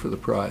competitor for the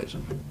prize.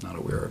 I'm not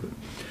aware of it.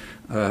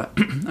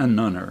 And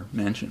none are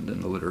mentioned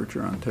in the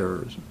literature on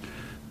terrorism.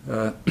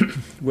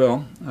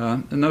 Well,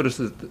 notice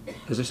that,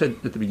 as I said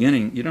at the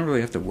beginning, you don't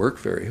really have to work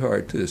very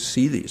hard to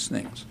see these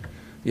things.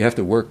 You have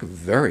to work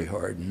very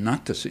hard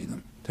not to see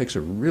them. It takes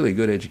a really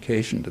good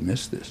education to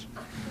miss this.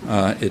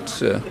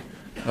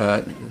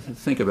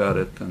 Think about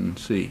it and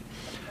see.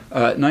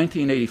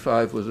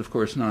 1985 was, of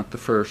course, not the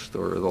first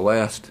or the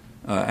last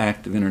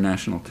act of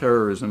international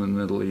terrorism in the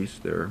Middle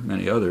East. There are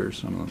many others,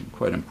 some of them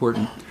quite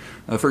important.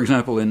 For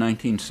example, in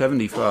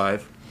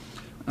 1975,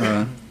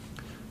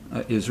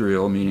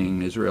 Israel,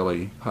 meaning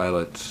Israeli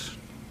pilots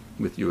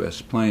with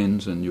U.S.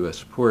 planes and U.S.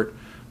 support.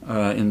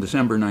 In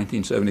December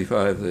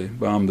 1975, they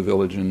bombed the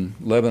village in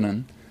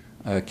Lebanon,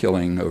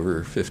 killing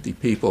over 50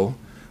 people.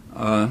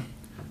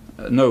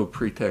 No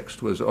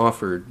pretext was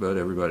offered, but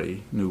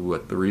everybody knew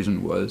what the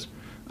reason was.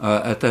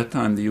 At that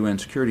time, the UN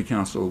Security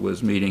Council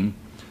was meeting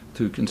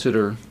to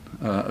consider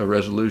a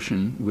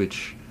resolution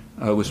which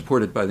was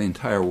supported by the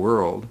entire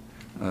world,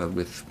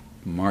 with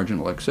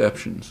marginal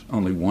exceptions,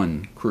 only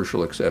one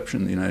crucial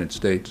exception, the United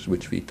States,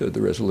 which vetoed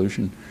the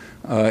resolution,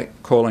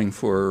 calling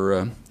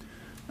for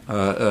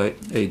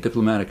a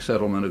diplomatic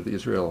settlement of the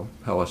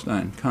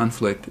Israel-Palestine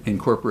conflict,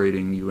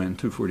 incorporating UN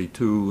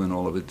 242 and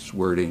all of its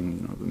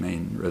wording, the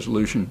main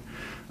resolution,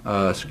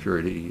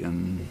 security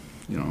and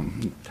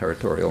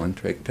territorial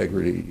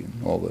integrity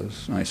and all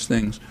those nice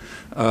things,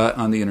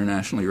 on the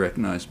internationally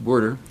recognized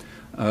border.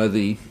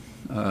 The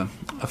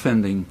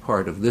offending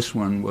part of this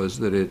one was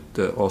that it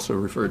also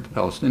referred to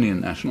Palestinian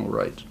national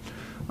rights,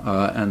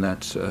 and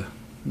that's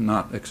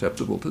not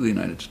acceptable to the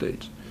United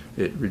States.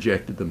 It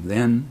rejected them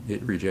then,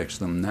 it rejects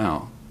them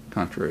now,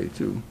 contrary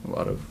to a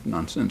lot of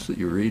nonsense that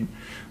you read.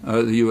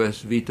 The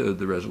U.S. vetoed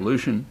the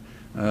resolution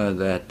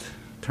that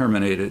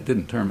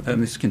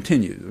and this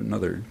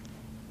continued,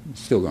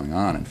 still going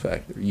on, in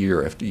fact,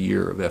 year after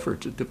year of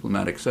efforts at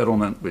diplomatic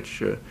settlement, which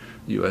the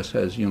U.S.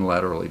 has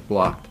unilaterally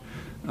blocked.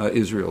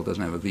 Israel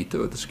doesn't have a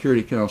veto at the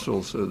Security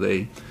Council, so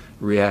they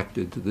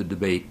reacted to the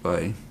debate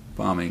by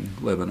bombing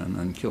Lebanon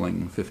and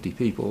killing 50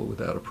 people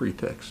without a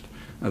pretext.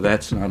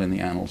 That's not in the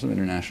annals of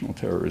international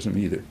terrorism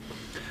either.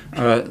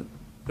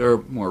 There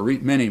are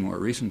many more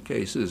recent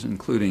cases,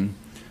 including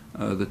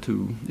the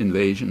two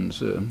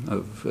invasions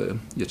of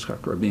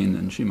Yitzhak Rabin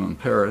and Shimon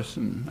Peres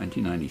in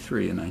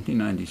 1993 and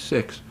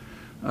 1996.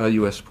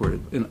 U.S.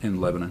 supported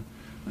in Lebanon.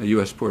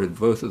 U.S. supported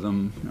both of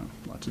them.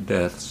 Lots of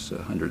deaths,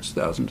 hundreds of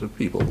thousands of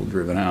people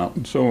driven out,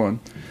 and so on.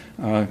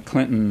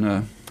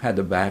 Clinton had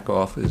to back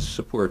off his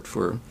support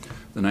for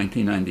the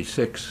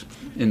 1996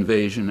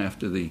 invasion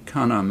after the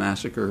Kana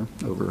massacre,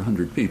 over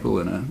 100 people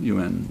in a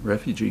UN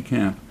refugee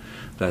camp.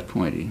 At that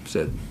point, he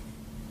said,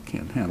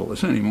 "Can't handle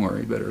this anymore,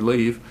 he better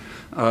leave."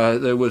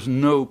 There was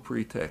no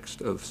pretext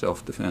of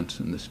self-defense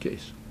in this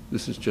case.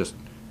 This is just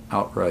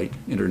outright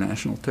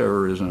international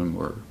terrorism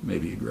or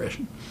maybe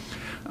aggression.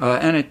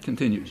 And it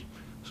continues.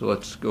 So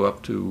let's go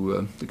up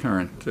to the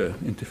current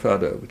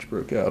intifada, which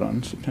broke out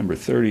on September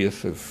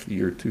 30th of the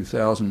year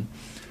 2000.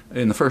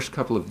 In the first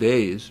couple of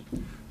days,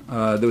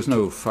 there was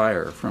no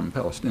fire from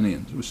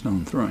Palestinians. It was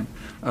stone throwing.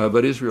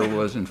 But Israel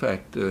was, in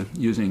fact,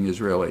 using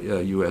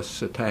Israeli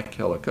U.S. attack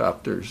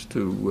helicopters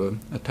to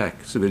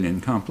attack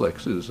civilian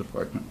complexes,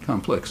 apartment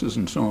complexes,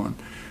 and so on,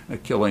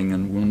 killing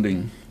and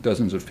wounding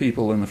dozens of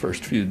people in the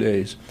first few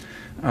days.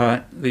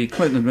 The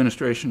Clinton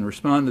administration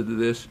responded to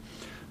this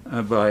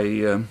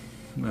by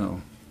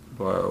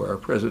our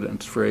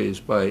president's phrase,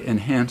 by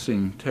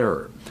enhancing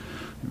terror.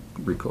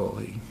 Recall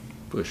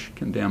Bush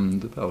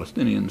condemned the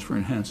Palestinians for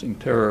enhancing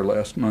terror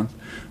last month,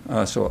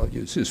 so I'll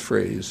use his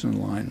phrase in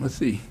line with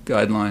the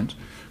guidelines.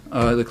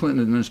 The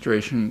Clinton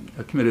administration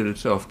committed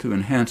itself to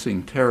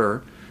enhancing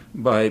terror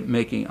by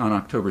making, on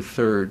October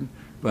 3rd,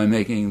 by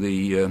making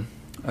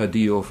a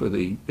deal for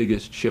the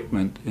biggest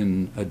shipment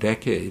in a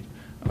decade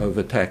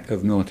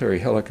of military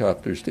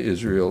helicopters to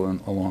Israel,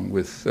 and along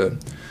with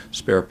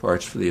spare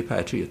parts for the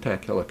Apache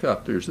attack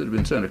helicopters that had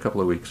been sent a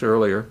couple of weeks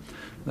earlier.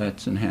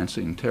 That's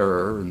enhancing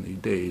terror in the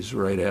days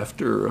right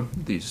after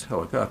these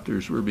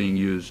helicopters were being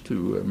used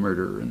to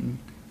murder and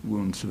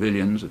wound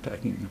civilians,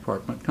 attacking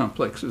apartment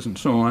complexes, and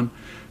so on.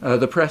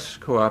 The press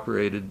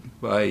cooperated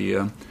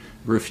by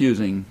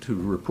refusing to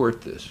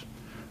report this.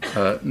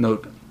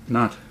 Note,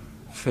 not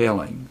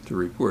failing to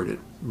report it,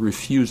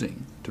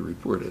 refusing to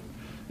report it.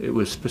 It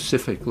was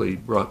specifically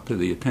brought to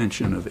the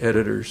attention of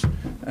editors,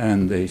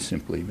 and they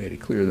simply made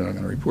it clear they're not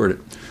going to report it.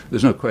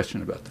 There's no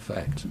question about the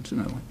facts,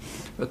 incidentally.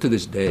 But to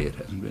this day, it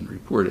hasn't been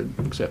reported,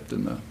 except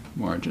in the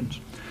margins.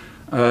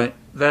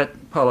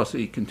 That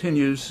policy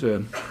continues.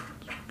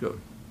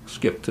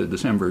 Skip to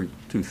December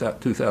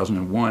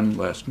 2001,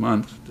 last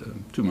month,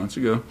 2 months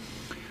ago.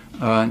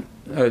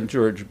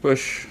 George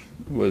Bush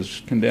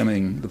was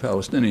condemning the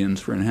Palestinians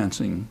for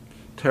enhancing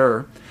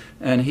terror,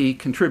 and he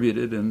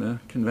contributed in the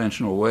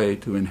conventional way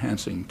to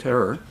enhancing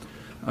terror,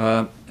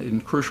 in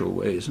crucial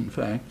ways, in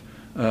fact.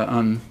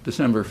 On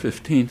December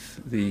 15th,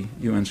 the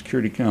UN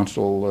Security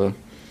Council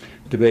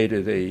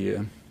debated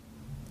a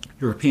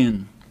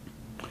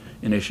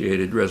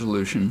European-initiated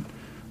resolution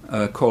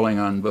calling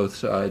on both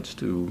sides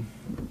to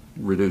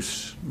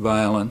reduce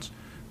violence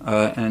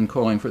and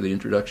calling for the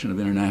introduction of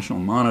international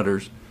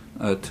monitors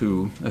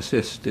to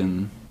assist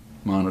in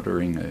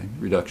monitoring a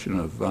reduction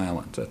of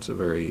violence. That's a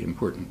very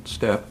important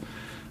step.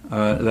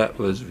 That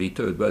was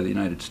vetoed by the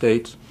United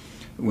States.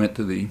 It went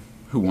to the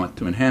who want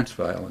to enhance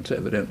violence,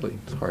 evidently.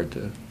 It's hard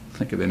to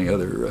think of any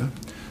other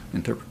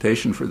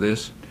interpretation for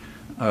this.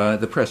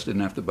 The press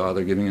didn't have to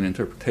bother giving an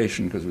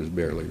interpretation because it was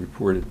barely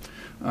reported.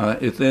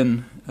 It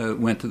then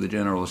went to the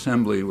General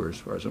Assembly, where, as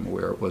far as I'm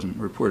aware, it wasn't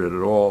reported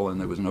at all, and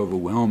there was an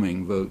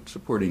overwhelming vote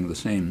supporting the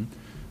same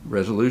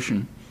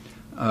resolution.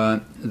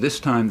 This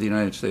time, the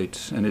United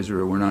States and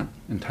Israel were not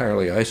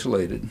entirely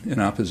isolated in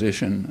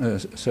opposition.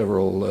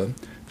 Several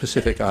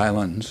Pacific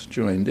islands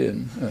joined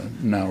in,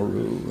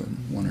 Nauru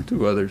and one or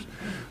two others.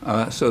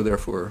 So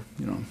therefore,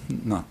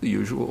 not the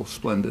usual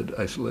splendid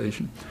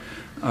isolation.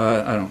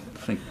 I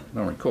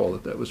don't recall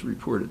that was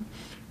reported.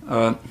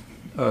 About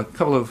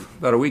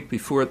a week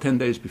before, 10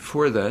 days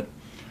before that,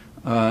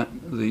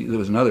 there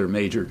was another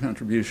major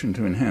contribution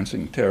to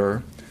enhancing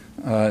terror.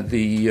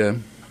 The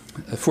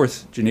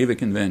Fourth Geneva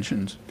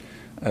Conventions,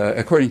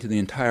 according to the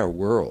entire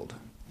world,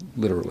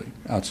 literally,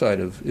 outside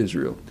of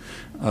Israel,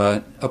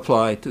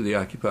 apply to the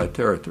occupied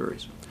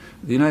territories.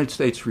 The United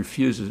States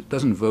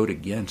doesn't vote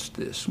against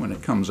this when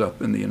it comes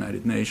up in the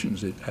United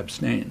Nations. It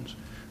abstains.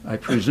 I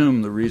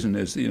presume the reason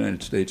is the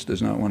United States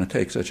does not want to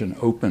take such an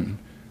open,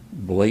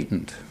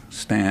 blatant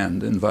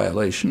stand in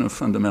violation of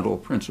fundamental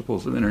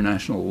principles of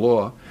international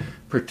law,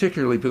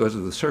 particularly because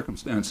of the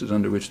circumstances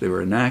under which they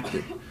were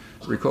enacted.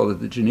 Recall that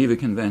the Geneva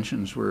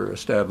Conventions were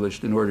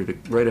established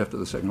right after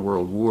the Second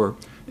World War,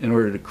 in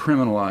order to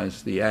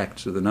criminalize the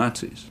acts of the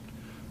Nazis.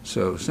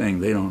 So saying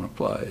they don't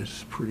apply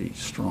is a pretty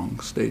strong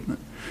statement.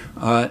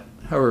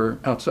 However,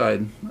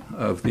 outside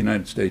of the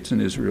United States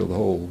and Israel, the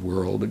whole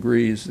world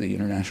agrees. The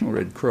International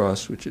Red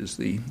Cross, which is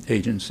the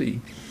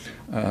agency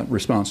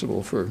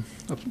responsible for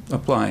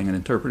applying and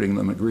interpreting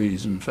them,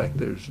 agrees. In fact,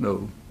 there's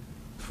no,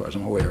 as far as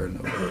I'm aware,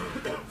 no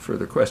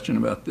further question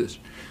about this.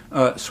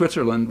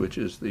 Switzerland, which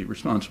is the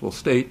responsible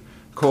state,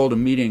 called a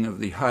meeting of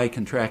the high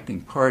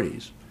contracting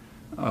parties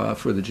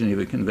for the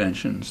Geneva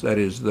Conventions, that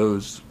is,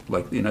 those,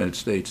 like the United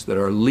States, that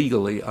are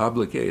legally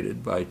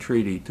obligated by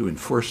treaty to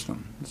enforce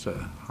them. It's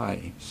a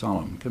high,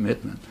 solemn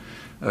commitment.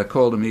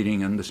 Called a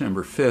meeting on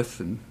December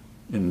 5th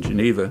in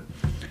Geneva,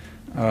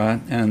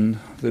 and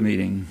the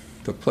meeting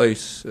took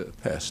place,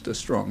 passed a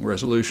strong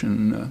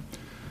resolution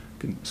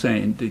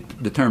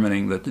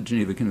determining that the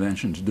Geneva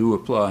Conventions do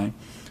apply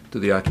to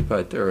the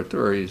occupied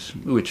territories,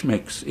 which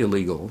makes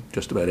illegal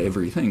just about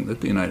everything that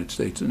the United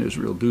States and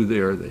Israel do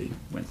there. They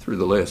went through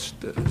the list,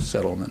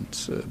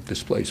 settlements,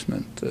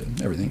 displacement,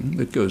 everything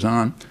that goes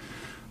on.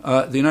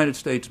 The United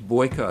States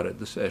boycotted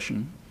the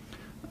session.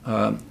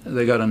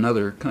 They got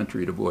another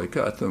country to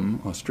boycott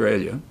them,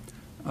 Australia.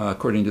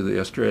 According to the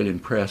Australian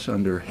press,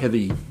 under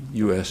heavy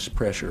U.S.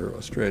 pressure,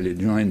 Australia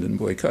joined in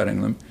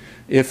boycotting them.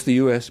 If the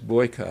U.S.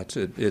 boycotts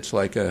it, it's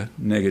like a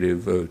negative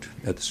vote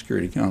at the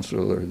Security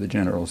Council or the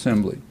General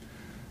Assembly.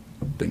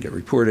 Didn't get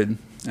reported,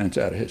 and it's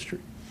out of history.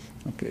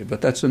 Okay,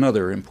 but that's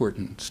another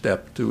important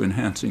step to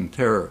enhancing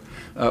terror.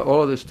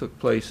 All of this took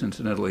place,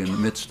 incidentally, in the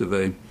midst of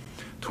a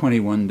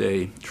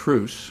 21-day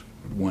truce,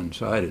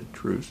 one-sided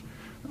truce.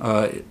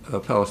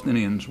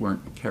 Palestinians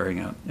weren't carrying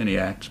out any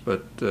acts,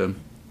 but a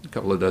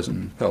couple of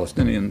dozen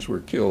Palestinians were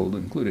killed,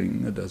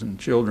 including a dozen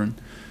children.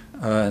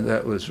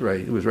 That was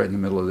right. It was right in the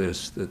middle of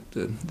this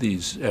that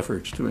these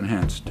efforts to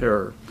enhance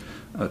terror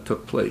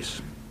took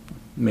place.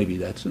 Maybe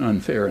that's an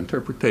unfair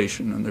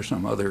interpretation, and there's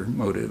some other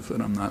motive that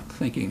I'm not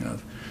thinking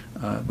of,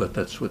 but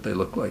that's what they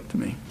look like to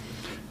me.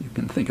 You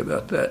can think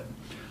about that.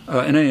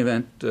 In any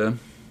event,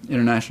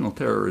 international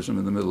terrorism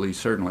in the Middle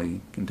East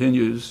certainly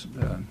continues,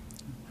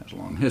 has a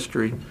long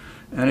history.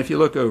 And if you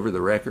look over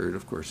the record,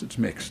 of course, it's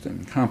mixed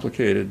and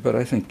complicated, but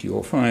I think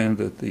you'll find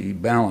that the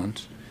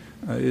balance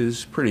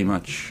is pretty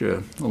much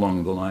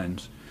along the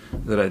lines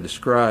that I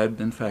described.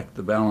 In fact,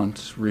 the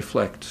balance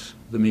reflects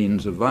the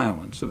means of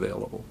violence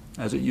available,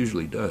 as it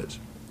usually does,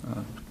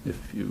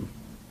 if you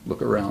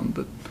look around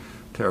the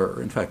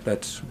terror. In fact,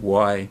 that's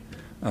why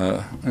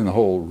in the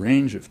whole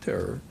range of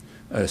terror,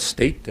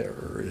 state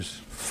terror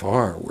is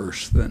far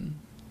worse than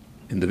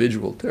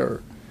individual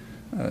terror.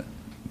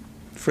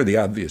 For the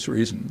obvious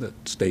reason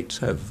that states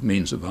have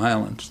means of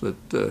violence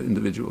that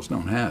individuals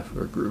don't have,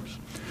 or groups.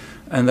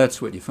 And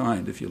that's what you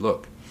find if you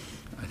look,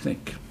 I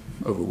think,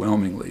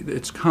 overwhelmingly.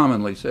 It's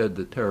commonly said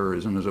that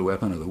terrorism is a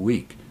weapon of the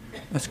weak.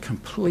 That's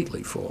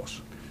completely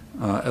false,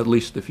 at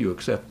least if you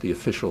accept the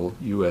official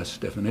U.S.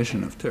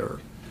 definition of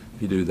terror.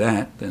 If you do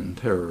that, then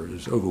terror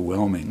is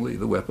overwhelmingly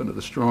the weapon of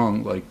the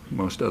strong, like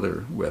most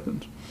other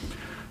weapons.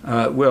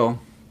 Well,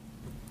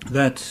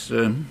 that's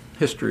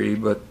history,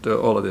 but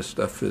all of this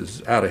stuff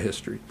is out of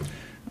history.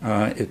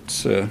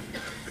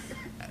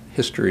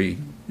 History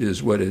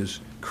is what is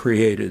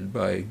created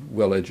by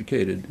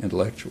well-educated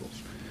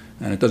intellectuals,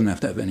 and it doesn't have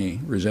to have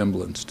any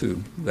resemblance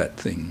to that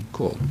thing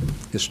called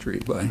history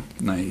by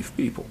naive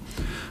people.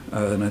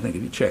 And I think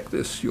if you check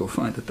this, you'll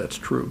find that that's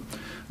true.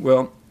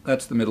 Well,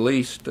 that's the Middle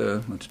East.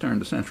 Let's turn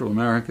to Central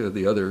America,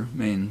 the other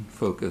main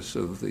focus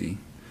of the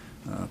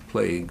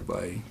plagued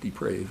by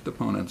depraved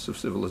opponents of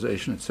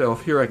civilization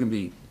itself. Here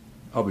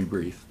I'll be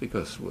brief,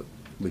 because at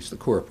least the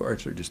core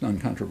parts are just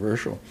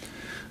uncontroversial.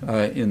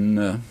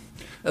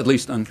 At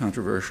least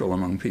uncontroversial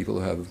among people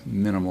who have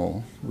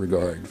minimal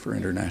regard for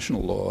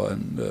international law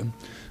and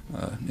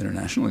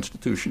international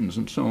institutions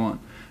and so on.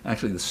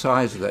 Actually, the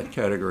size of that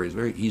category is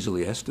very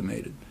easily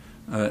estimated.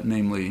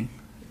 Namely,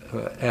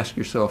 ask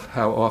yourself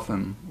how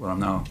often what I'm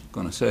now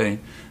going to say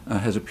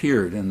has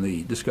appeared in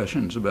the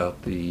discussions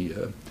about the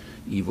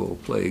evil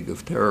plague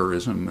of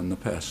terrorism in the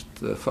past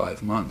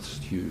 5 months.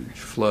 Huge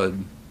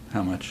flood.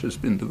 How much has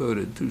been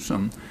devoted to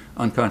some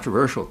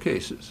uncontroversial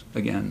cases?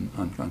 Again,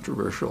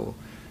 uncontroversial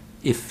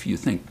if you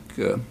think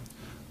the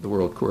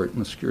World Court and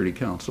the Security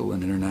Council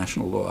and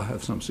international law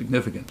have some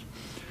significance.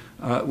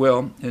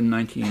 Well, in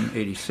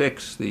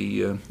 1986,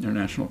 the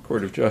International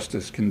Court of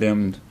Justice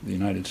condemned the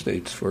United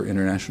States for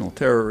international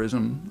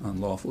terrorism,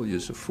 unlawful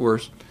use of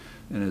force,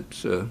 in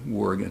its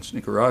war against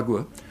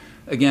Nicaragua.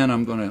 Again,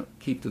 I'm going to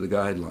keep to the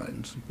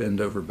guidelines,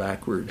 bend over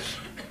backwards,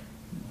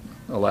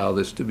 allow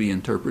this to be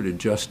interpreted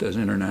just as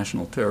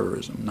international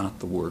terrorism, not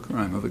the war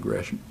crime of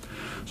aggression.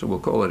 So we'll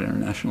call it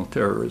international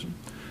terrorism.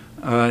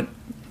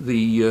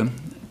 The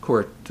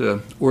court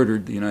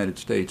ordered the United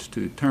States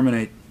to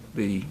terminate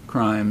the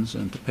crimes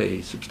and to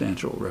pay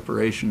substantial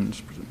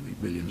reparations, presumably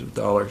billions of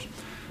dollars.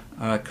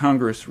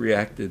 Congress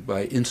reacted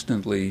by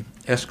instantly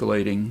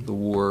escalating the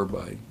war,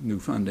 by new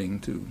funding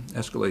to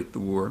escalate the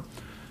war.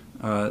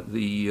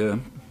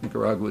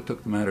 Nicaragua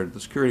took the matter to the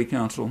Security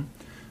Council,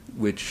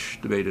 which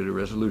debated a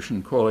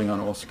resolution calling on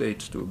all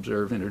states to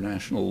observe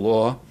international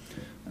law,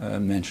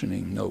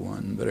 mentioning no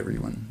one, but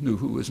everyone knew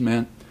who was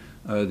meant.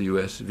 The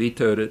U.S.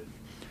 vetoed it.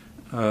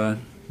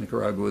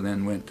 Nicaragua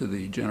then went to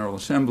the General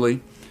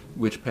Assembly,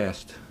 which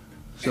passed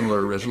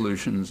similar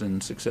resolutions in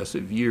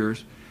successive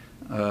years.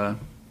 The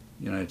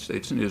United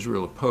States and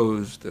Israel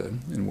opposed.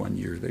 In 1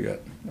 year, they got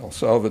El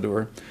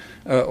Salvador.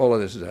 All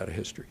of this is out of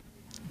history.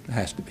 It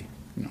has to be.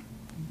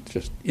 It's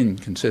just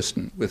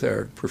inconsistent with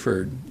our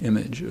preferred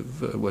image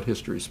of what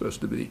history is supposed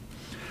to be.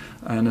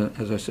 And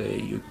as I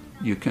say,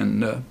 you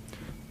can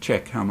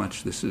check how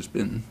much this has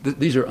been.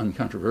 These are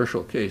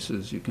uncontroversial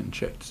cases. You can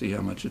check to see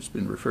how much it's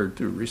been referred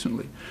to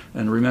recently.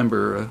 And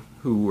remember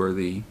who were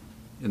the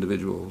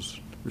individuals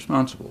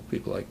responsible,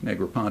 people like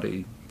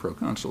Negroponte,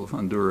 proconsul of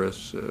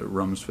Honduras,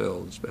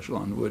 Rumsfeld, special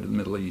envoy to the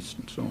Middle East,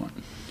 and so on,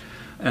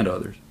 and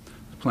others.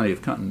 Plenty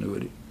of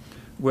continuity.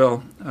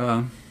 Well,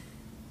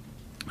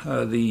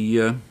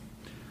 the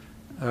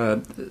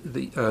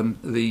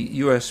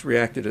U.S.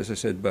 reacted, as I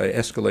said, by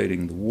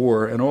escalating the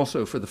war, and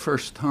also for the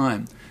first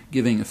time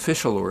giving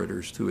official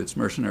orders to its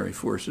mercenary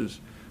forces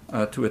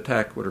to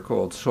attack what are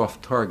called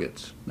soft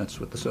targets. That's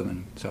what the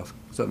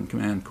Southern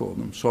Command called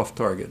them, soft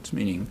targets,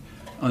 meaning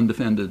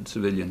undefended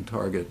civilian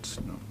targets,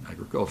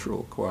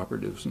 agricultural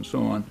cooperatives, and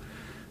so on.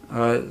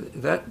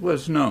 That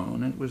was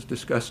known. It was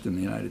discussed in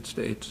the United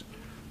States.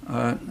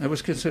 It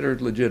was considered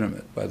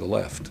legitimate by the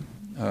left.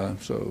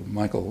 So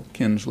Michael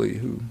Kinsley,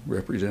 who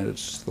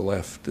represents the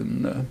left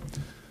in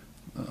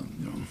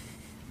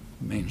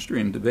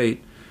mainstream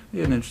debate, he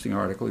had an interesting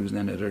article. He was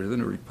then editor of the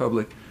New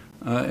Republic,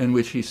 in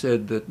which he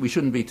said that we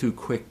shouldn't be too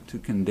quick to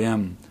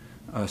condemn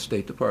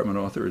State Department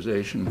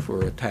authorization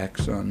for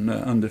attacks on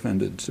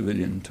undefended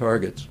civilian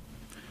targets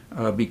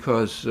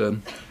because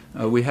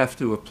we have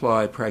to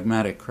apply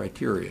pragmatic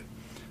criteria.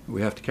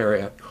 We have to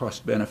carry out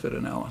cost-benefit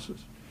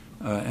analysis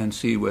and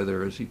see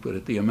whether, as he put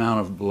it, the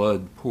amount of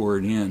blood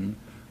poured in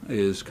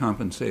is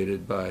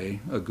compensated by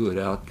a good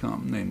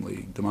outcome,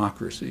 namely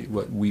democracy,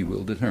 what we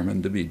will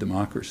determine to be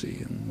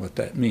democracy. And what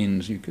that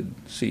means you could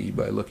see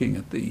by looking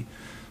at the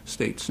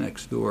states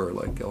next door,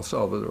 like El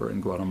Salvador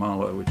and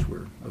Guatemala, which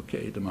were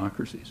okay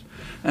democracies.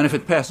 And if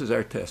it passes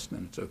our test,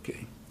 then it's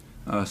okay.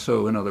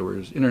 So in other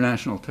words,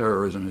 international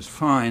terrorism is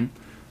fine,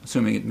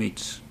 assuming it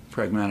meets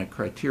pragmatic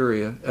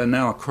criteria, and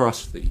now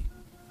across the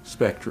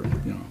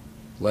spectrum,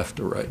 left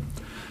to right,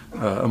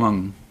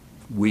 among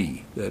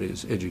we, that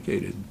is,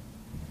 educated,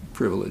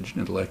 privileged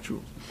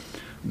intellectuals,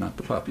 not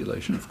the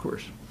population, of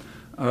course.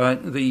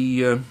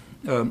 In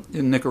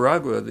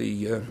Nicaragua,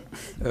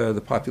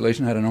 the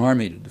population had an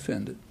army to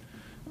defend it.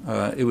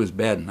 It was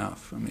bad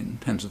enough. I mean,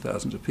 tens of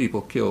thousands of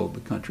people killed,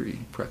 the country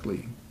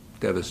practically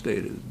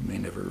devastated, may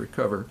never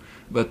recover,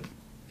 but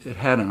it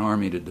had an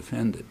army to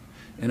defend it.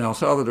 In El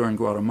Salvador and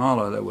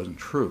Guatemala, that wasn't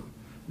true.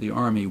 The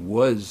army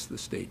was the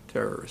state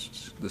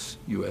terrorists, the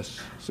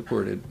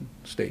U.S.-supported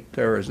state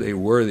terrorists. They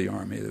were the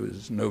army. There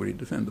was nobody to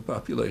defend the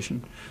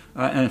population.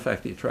 And in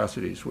fact, the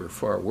atrocities were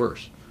far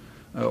worse.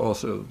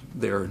 Also,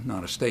 they're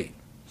not a state,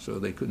 so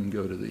they couldn't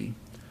go to the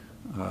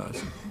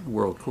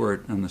World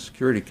Court and the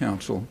Security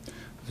Council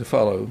to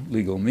follow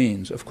legal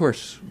means, of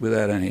course,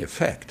 without any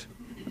effect,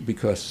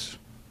 because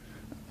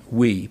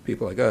we,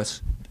 people like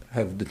us,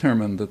 have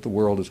determined that the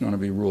world is going to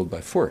be ruled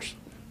by force,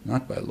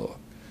 not by law.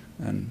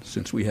 And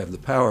since we have the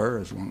power,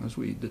 as long as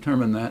we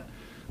determine that,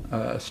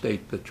 a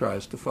state that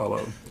tries to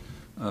follow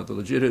the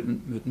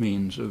legitimate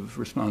means of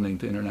responding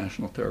to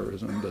international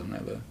terrorism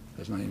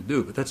has nothing to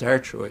do. But that's our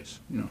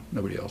choice,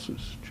 nobody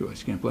else's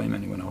choice. You can't blame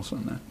anyone else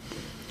on that,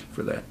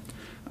 for that.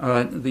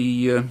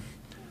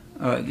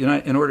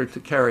 In order to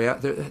carry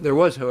out, there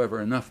was,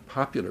 however, enough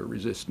popular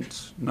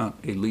resistance, not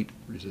elite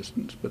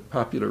resistance, but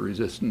popular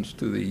resistance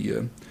to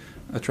the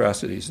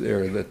atrocities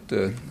there that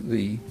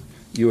the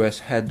U.S.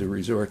 had to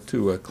resort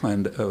to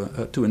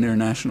to an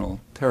international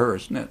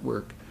terrorist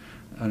network,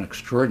 an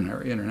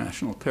extraordinary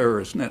international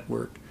terrorist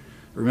network,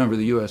 Remember,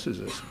 the U.S. is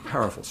a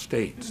powerful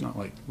state. It's not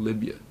like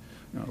Libya.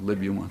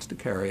 Libya wants to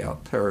carry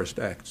out terrorist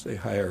acts. They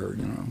hire,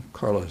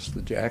 Carlos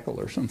the Jackal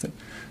or something.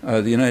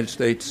 The United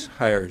States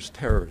hires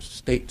terrorist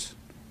states.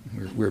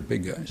 We're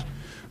big guys.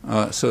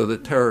 So the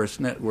terrorist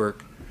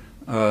network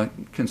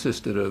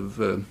consisted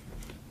of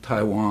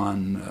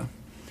Taiwan,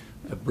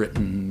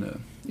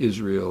 Britain,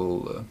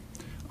 Israel,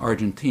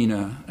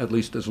 Argentina, at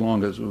least as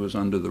long as it was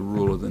under the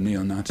rule of the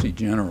neo-Nazi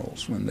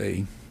generals. When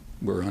they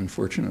were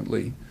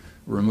unfortunately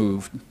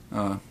removed,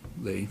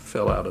 they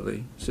fell out of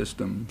the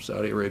system,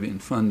 Saudi Arabian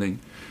funding.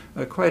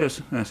 Quite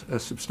a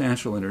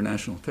substantial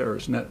international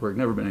terrorist network,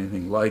 never been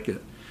anything like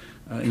it.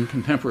 In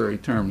contemporary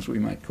terms, we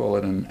might call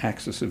it an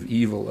axis of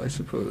evil, I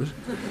suppose.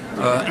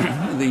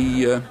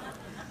 The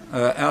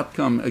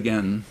outcome,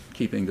 again,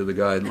 keeping to the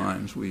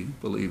guidelines we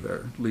believe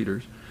our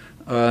leaders,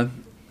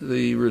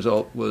 the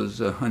result was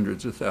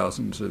hundreds of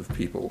thousands of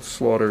people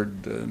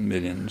slaughtered,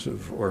 millions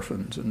of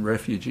orphans and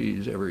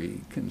refugees,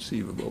 every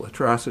conceivable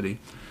atrocity,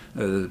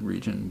 the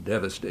region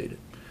devastated.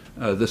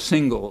 The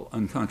single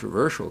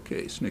uncontroversial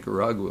case,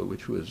 Nicaragua,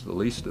 which was the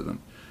least of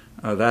them,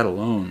 that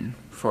alone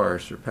far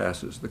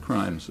surpasses the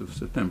crimes of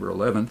September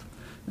 11th,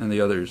 and the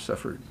others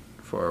suffered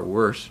far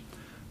worse.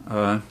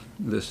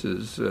 This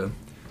is,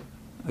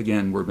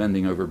 again, we're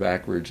bending over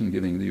backwards and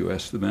giving the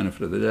U.S. the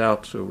benefit of the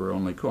doubt, so we're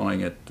only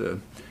calling it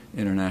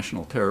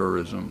international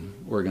terrorism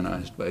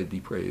organized by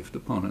depraved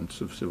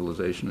opponents of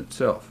civilization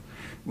itself.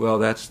 Well,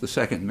 that's the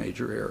second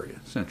major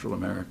area, Central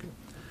America.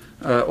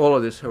 All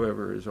of this,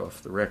 however, is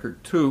off the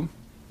record, too,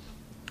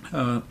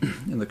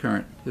 in the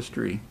current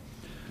history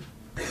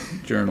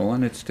journal,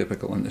 and it's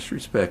typical in this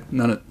respect.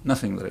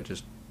 Nothing that I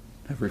just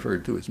have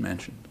referred to is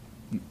mentioned,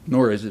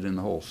 nor is it in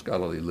the whole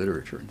scholarly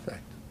literature, in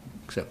fact,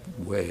 except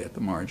way at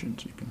the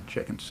margins. You can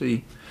check and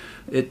see.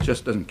 It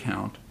just doesn't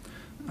count.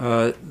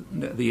 The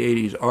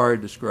 80s are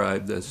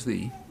described as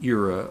the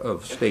era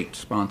of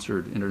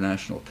state-sponsored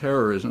international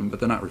terrorism,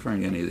 but they're not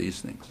referring to any of these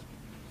things.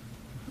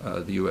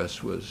 The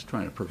U.S. was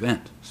trying to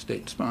prevent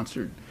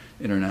state-sponsored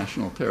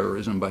international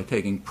terrorism by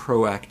taking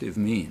proactive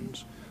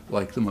means,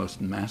 like the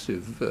most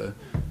massive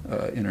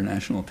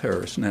international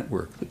terrorist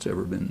network that's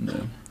ever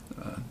been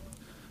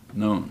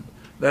known.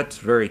 That's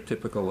very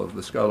typical of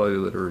the scholarly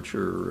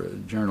literature,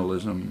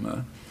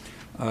 journalism,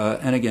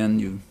 and again,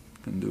 you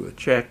can do a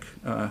check.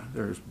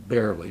 There's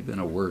barely been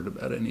a word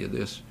about any of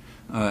this,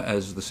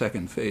 as the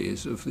second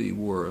phase of the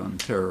war on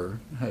terror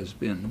has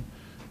been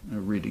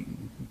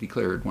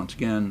declared once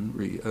again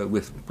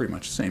with pretty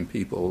much the same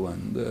people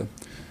and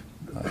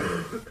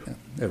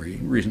every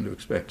reason to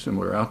expect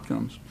similar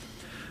outcomes.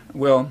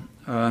 Well,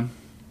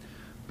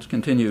 let's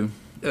continue.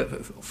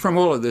 From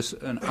all of this,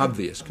 an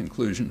obvious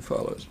conclusion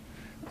follows.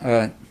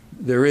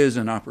 There is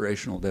an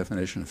operational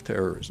definition of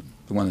terrorism,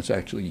 the one that's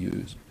actually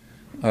used.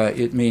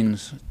 It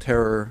means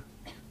terror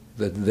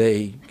that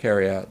they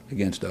carry out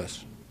against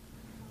us.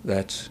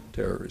 That's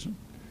terrorism.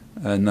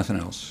 Nothing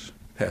else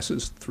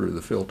passes through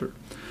the filter.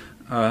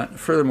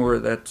 Furthermore,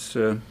 that's,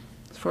 as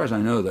far as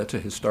I know, that's a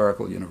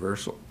historical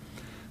universal.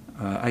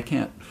 I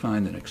can't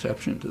find an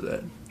exception to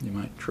that. You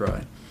might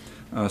try.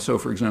 So,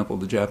 for example,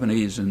 the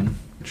Japanese in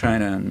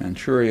China and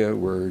Manchuria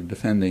were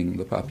defending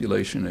the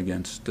population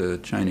against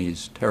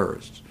Chinese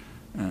terrorists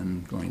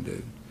and going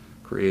to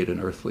create an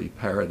earthly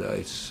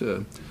paradise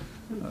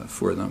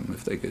for them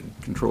if they could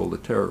control the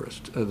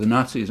terrorists. The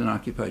Nazis in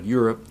occupied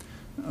Europe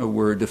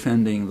were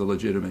defending the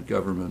legitimate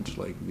governments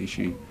like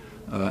Vichy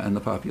and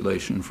the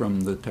population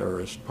from the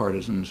terrorist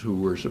partisans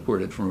who were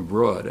supported from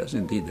abroad, as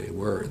indeed they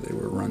were. They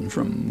were run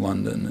from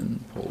London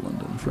and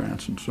Poland and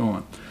France and so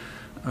on.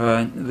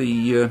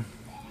 The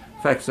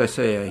fact, as I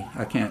say,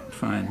 I can't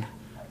find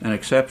an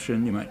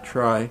exception. You might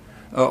try.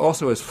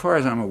 Also, as far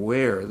as I'm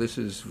aware, this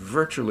is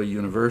virtually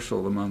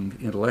universal among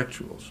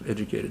intellectuals,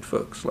 educated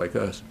folks like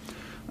us.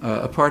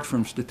 Apart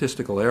from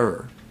statistical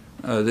error,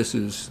 this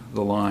is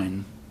the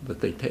line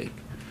that they take.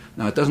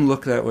 Now, it doesn't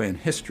look that way in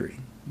history,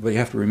 but you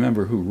have to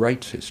remember who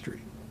writes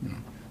history.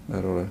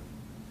 That ought to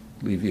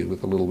leave you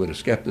with a little bit of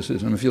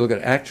skepticism. If you look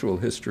at actual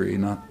history,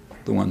 not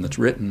the one that's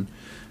written,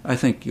 I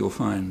think you'll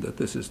find that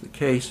this is the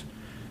case,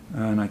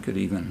 and I could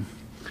even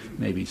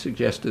maybe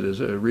suggest it as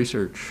a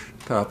research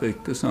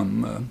topic to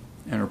some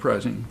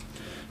enterprising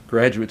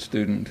graduate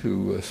student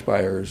who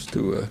aspires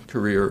to a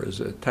career as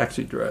a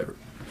taxi driver.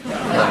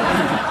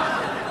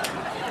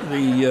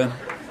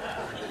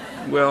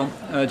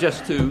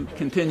 Just to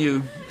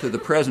continue to the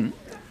present,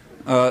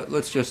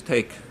 let's just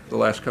take the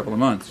last couple of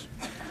months.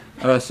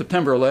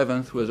 September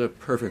 11th was a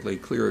perfectly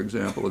clear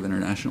example of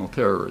international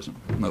terrorism.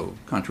 No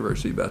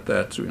controversy about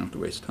that, so we don't have to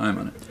waste time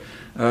on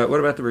it. What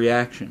about the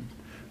reaction?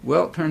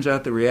 Well, it turns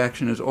out the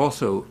reaction is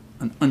also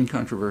an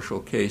uncontroversial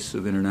case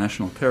of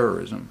international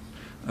terrorism.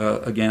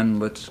 Again,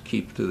 let's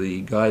keep to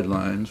the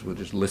guidelines. We'll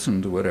just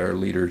listen to what our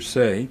leaders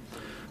say.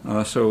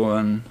 So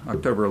on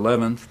October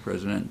 11th,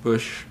 President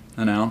Bush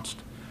announced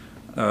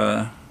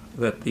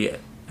that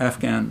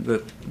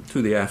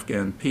to the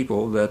Afghan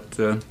people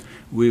that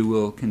we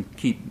will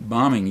keep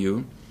bombing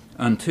you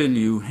until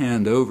you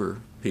hand over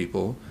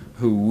people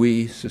who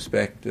we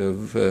suspect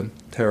of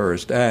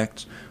terrorist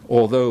acts,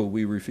 although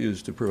we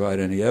refuse to provide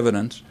any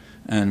evidence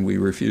and we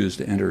refuse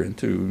to enter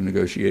into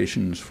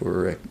negotiations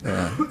for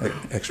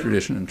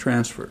extradition and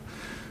transfer.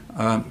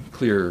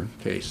 Clear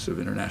case of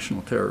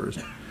international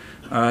terrorism.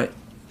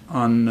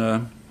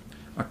 On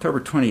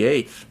October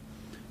 28th,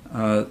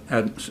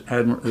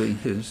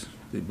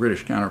 the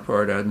British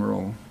counterpart,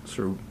 Admiral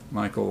Sir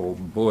Michael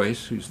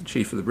Boyce, who's the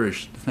chief of the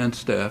British Defence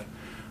Staff,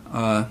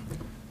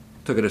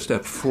 took it a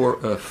step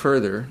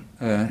further.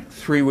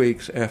 3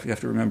 weeks after, you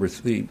have to remember,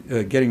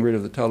 getting rid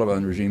of the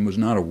Taliban regime was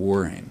not a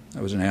war aim.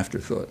 That was an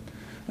afterthought.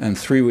 And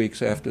 3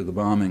 weeks after the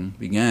bombing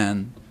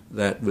began,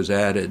 that was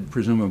added,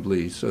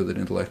 presumably so that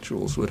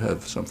intellectuals would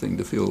have something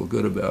to feel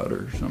good about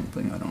or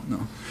something, I don't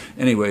know.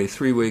 Anyway,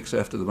 3 weeks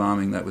after the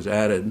bombing, that was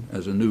added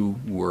as a new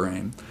war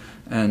aim.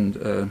 And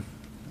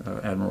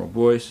Admiral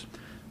Boyce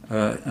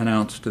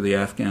announced to the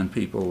Afghan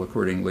people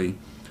accordingly,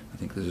 I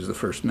think this is the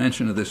first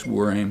mention of this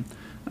war aim,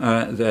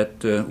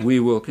 that we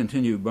will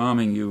continue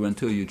bombing you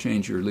until you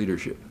change your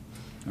leadership.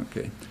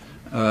 Okay.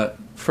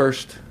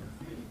 First,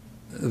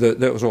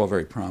 that was all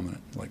very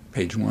prominent, like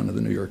page 1 of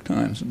the New York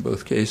Times in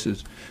both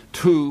cases.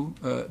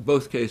 2,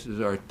 both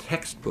cases are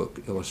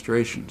textbook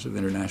illustrations of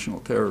international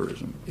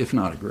terrorism, if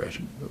not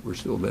aggression, but we're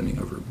still bending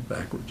over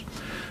backwards.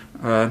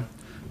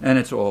 And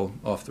it's all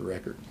off the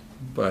record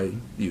by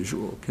the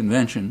usual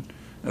convention.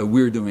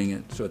 We're doing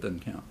it, so it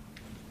doesn't count.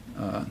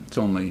 It's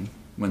only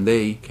when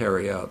they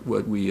carry out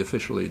what we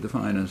officially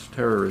define as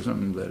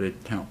terrorism that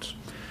it counts.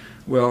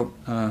 Well,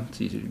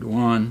 it's easy to go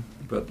on,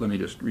 but let me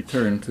just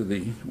return to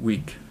the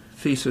weak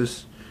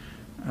thesis.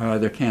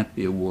 There can't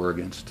be a war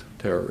against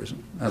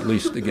terrorism, at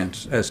least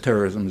as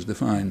terrorism is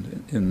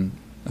defined in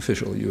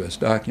official U.S.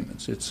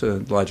 documents. It's a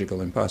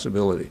logical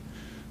impossibility.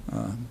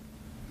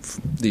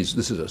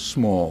 This is a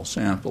small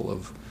sample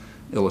of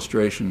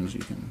illustrations.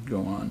 You can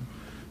go on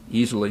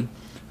easily,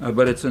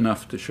 but it's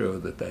enough to show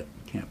that that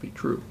can't be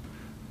true.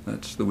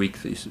 That's the weak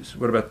thesis.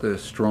 What about the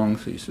strong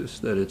thesis,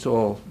 that it's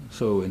all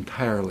so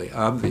entirely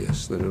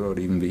obvious that it ought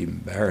to even be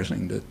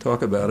embarrassing to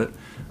talk about it,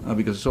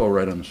 because it's all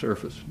right on the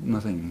surface.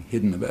 Nothing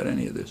hidden about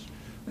any of this.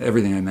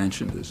 Everything I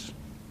mentioned is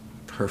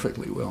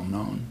perfectly well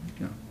known.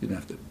 You didn't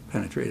have to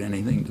penetrate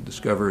anything to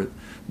discover it.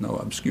 No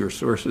obscure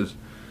sources,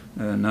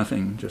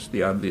 nothing, just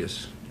the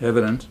obvious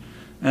evidence.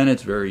 And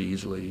it's very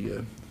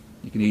easily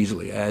you can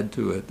easily add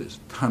to it. There's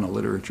a ton of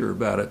literature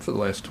about it for the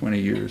last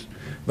 20 years.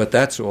 But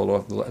that's all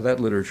off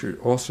that literature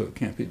also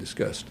can't be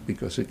discussed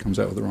because it comes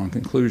out with the wrong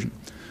conclusion.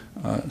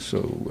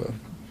 So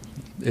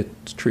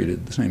it's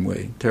treated the same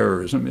way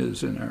terrorism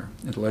is in our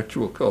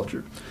intellectual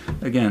culture.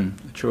 Again,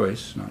 a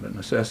choice, not a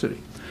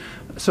necessity.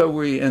 So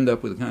we end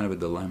up with kind of a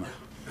dilemma.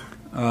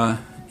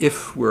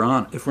 If we're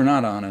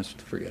not honest,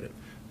 forget it.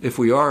 If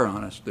we are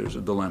honest, there's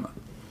a dilemma.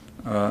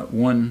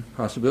 One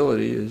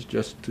possibility is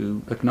just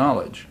to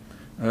acknowledge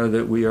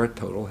that we are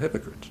total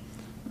hypocrites,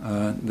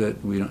 and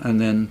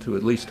then to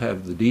at least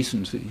have the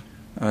decency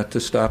to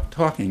stop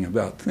talking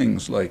about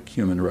things like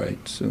human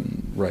rights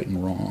and right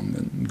and wrong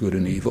and good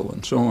and evil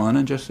and so on,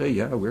 and just say,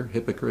 yeah, we're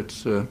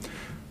hypocrites.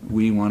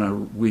 We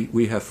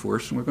have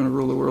force, and we're going to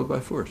rule the world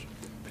by force.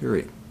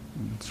 Period.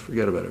 Let's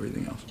forget about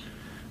everything else.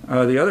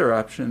 The other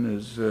option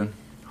is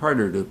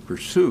harder to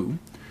pursue,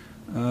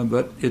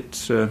 but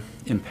it's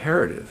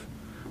imperative.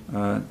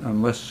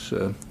 Unless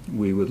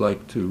we would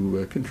like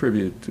to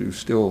contribute to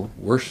still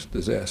worse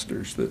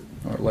disasters that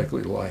are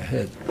likely to lie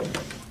ahead.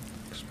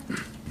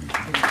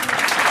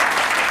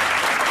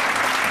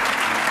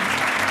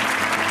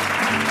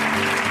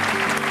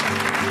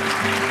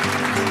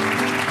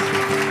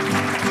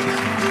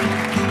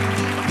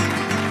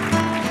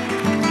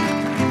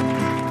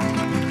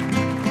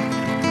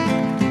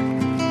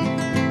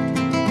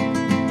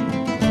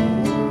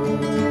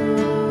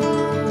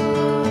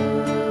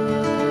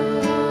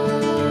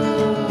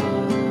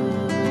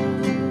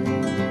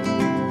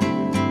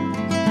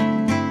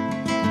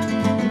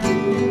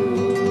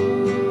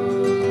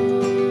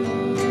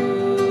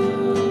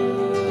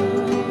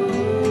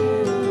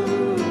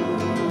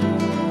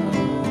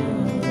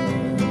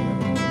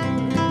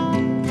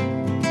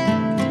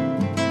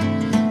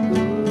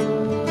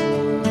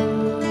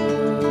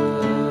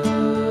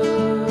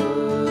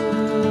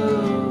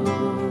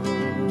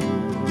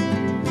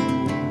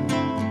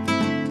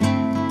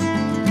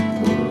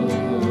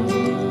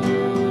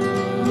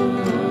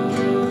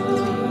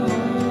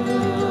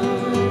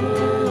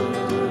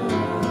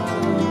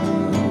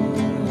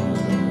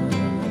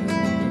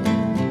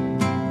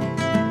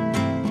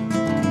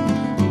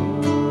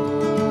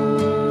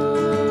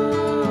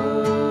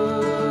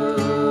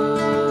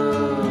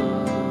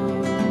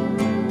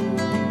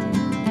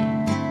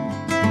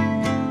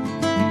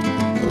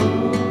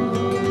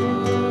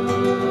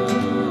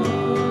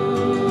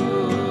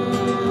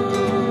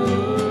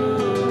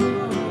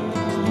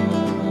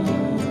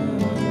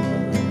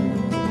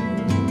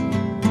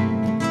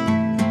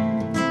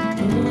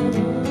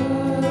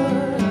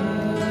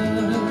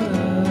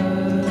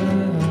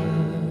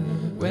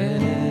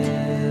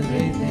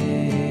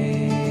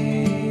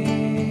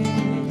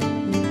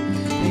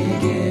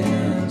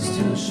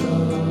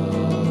 so.